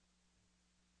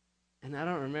 And I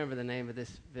don't remember the name of this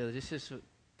village. It's just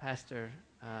Pastor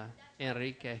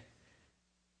Enrique.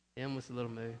 M was a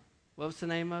little moved. What was the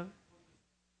name of it?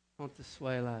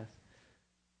 Contesuelas.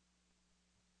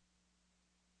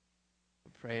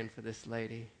 We're praying for this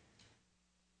lady.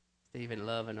 Stephen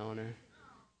loving on her.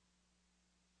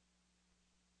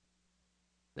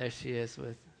 There she is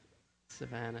with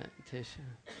Savannah and Tisha.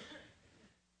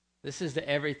 This is the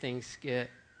everything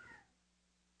skit.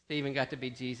 Stephen got to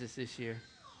be Jesus this year.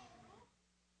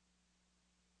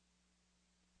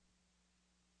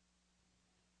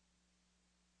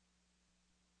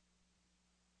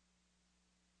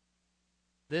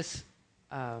 This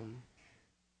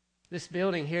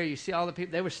building here, you see all the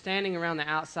people, they were standing around the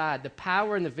outside. The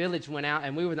power in the village went out,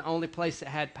 and we were the only place that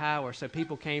had power, so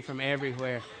people came from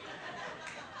everywhere.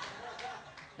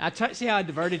 See how I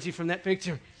diverted you from that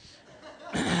picture?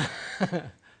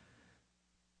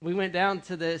 We went down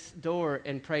to this door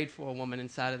and prayed for a woman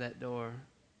inside of that door.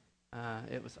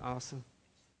 It was awesome.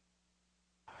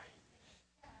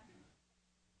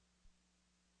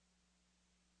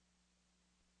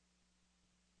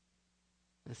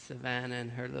 Savannah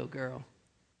and her little girl.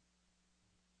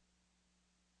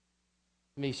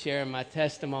 Me sharing my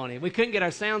testimony. We couldn't get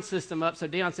our sound system up, so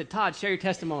Dion said, Todd, share your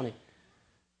testimony.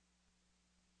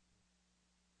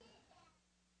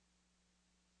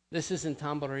 This is in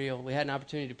Tamboril. We had an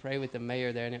opportunity to pray with the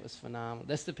mayor there, and it was phenomenal.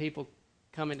 That's the people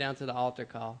coming down to the altar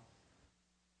call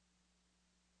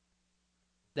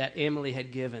that Emily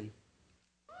had given.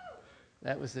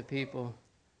 That was the people.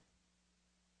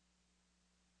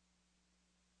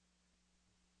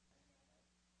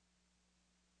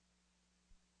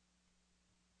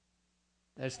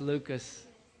 There's Lucas.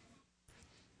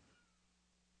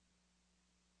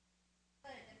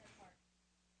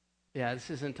 Yeah, this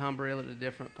is in Tamboril at a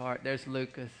different part. There's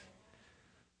Lucas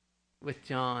with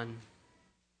John.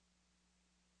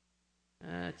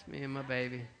 That's me and my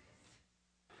baby.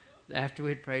 After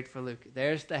we'd prayed for Lucas.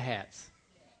 There's the hats.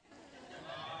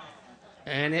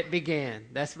 And it began.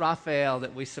 That's Raphael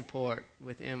that we support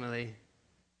with Emily.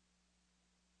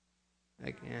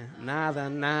 Again. Nada,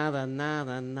 nada,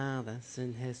 nada, nada.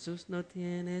 Sin Jesús no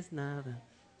tienes nada.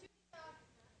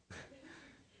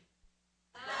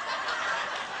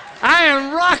 I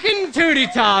am rocking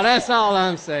Tootie Taw. That's all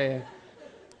I'm saying.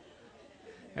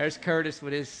 There's Curtis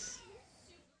with his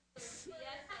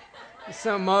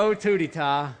some old Tootie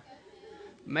Taw.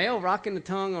 Male rocking the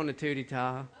tongue on the Tootie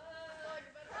Taw.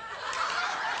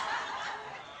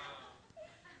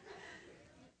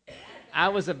 I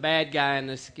was a bad guy in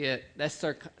the skit. That's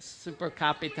Super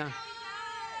Capitan.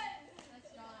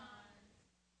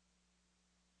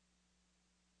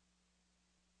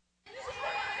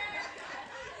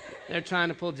 They're trying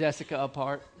to pull Jessica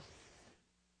apart.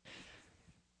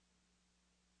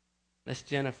 That's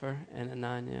Jennifer and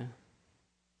Ananya.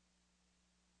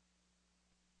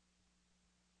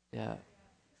 Yeah.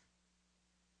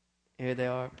 Here they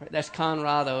are. That's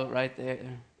Conrado right there.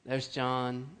 There's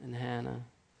John and Hannah.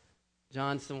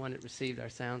 John's the one that received our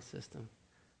sound system.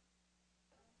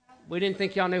 We didn't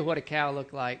think y'all knew what a cow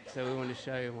looked like, so we wanted to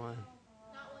show you one.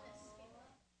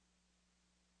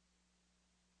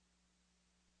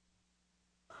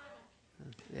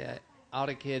 Yeah, all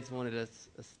the kids wanted a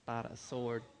spot, a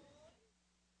sword.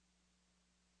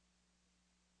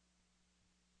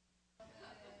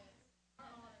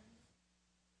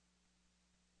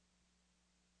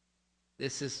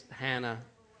 This is Hannah.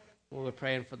 We were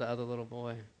praying for the other little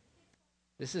boy.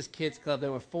 This is Kids Club.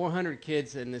 There were 400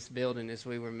 kids in this building as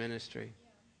we were ministry.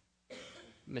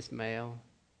 Miss Mail,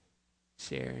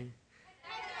 Sherry.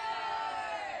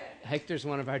 Hector's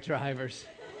one of our drivers.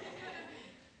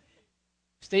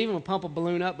 Stephen would pump a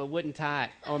balloon up but wouldn't tie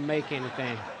it or make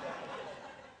anything.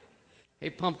 He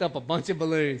pumped up a bunch of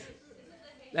balloons.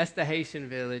 That's the Haitian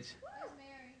village.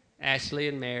 Ashley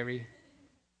and Mary.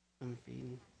 I'm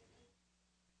feeding.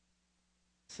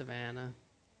 Savannah.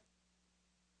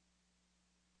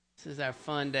 This is our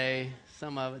fun day.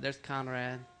 Some of it. There's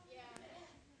Conrad.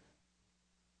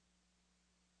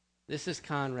 This is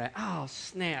Conrad. Oh,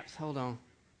 snaps. Hold on.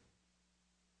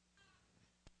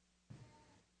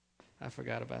 I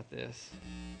forgot about this.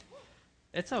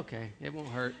 It's okay. It won't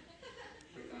hurt.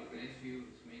 God bless you.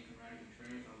 It's me, Conrad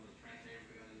Contreras. I was a translator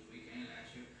for you this weekend.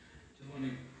 Actually, just want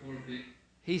to pour a bit.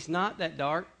 He's not that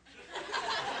dark.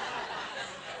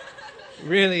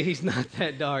 Really, he's not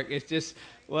that dark. It's just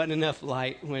wasn't enough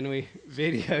light when we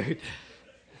videoed.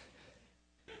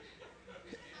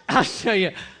 I'll show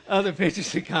you other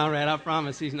pictures of Conrad. I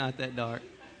promise he's not that dark.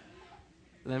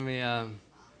 Let me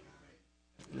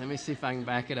see if I can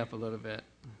back it up a little bit.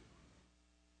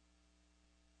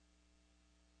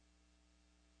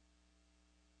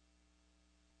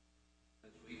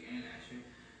 This weekend, actually,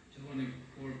 just want to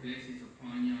pour blessings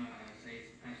upon you.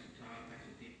 Says Pastor Todd,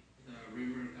 Pastor D. The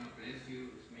River, God bless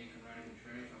you. It's me, Conrad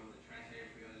Contreras. I was a translator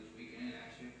for you this weekend,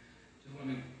 actually. Just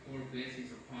want to pour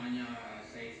blessings upon you.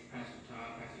 Says Pastor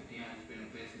Todd, Pastor Dion. It's been a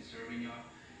blessing serving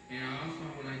y'all. And I also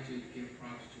would like to give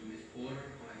props to Miss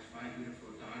Porter, who has 5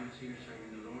 beautiful daughters here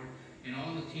serving the Lord. And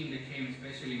all the team that came,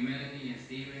 especially Melanie and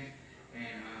Steven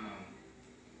and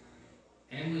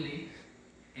Emily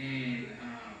and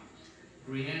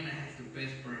Brianna has the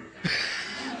best birthday.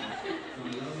 So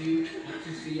I love you. Hope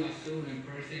to see y'all soon in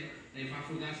person. And if I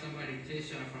forgot somebody,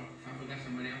 Tisha, if I forgot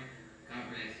somebody else, God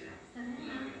bless you.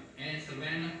 Love you. And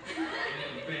Savannah,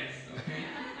 you're the best, okay?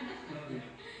 Love you.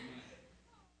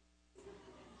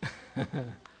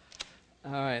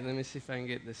 All right, let me see if I can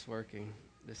get this working.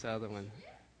 This other one.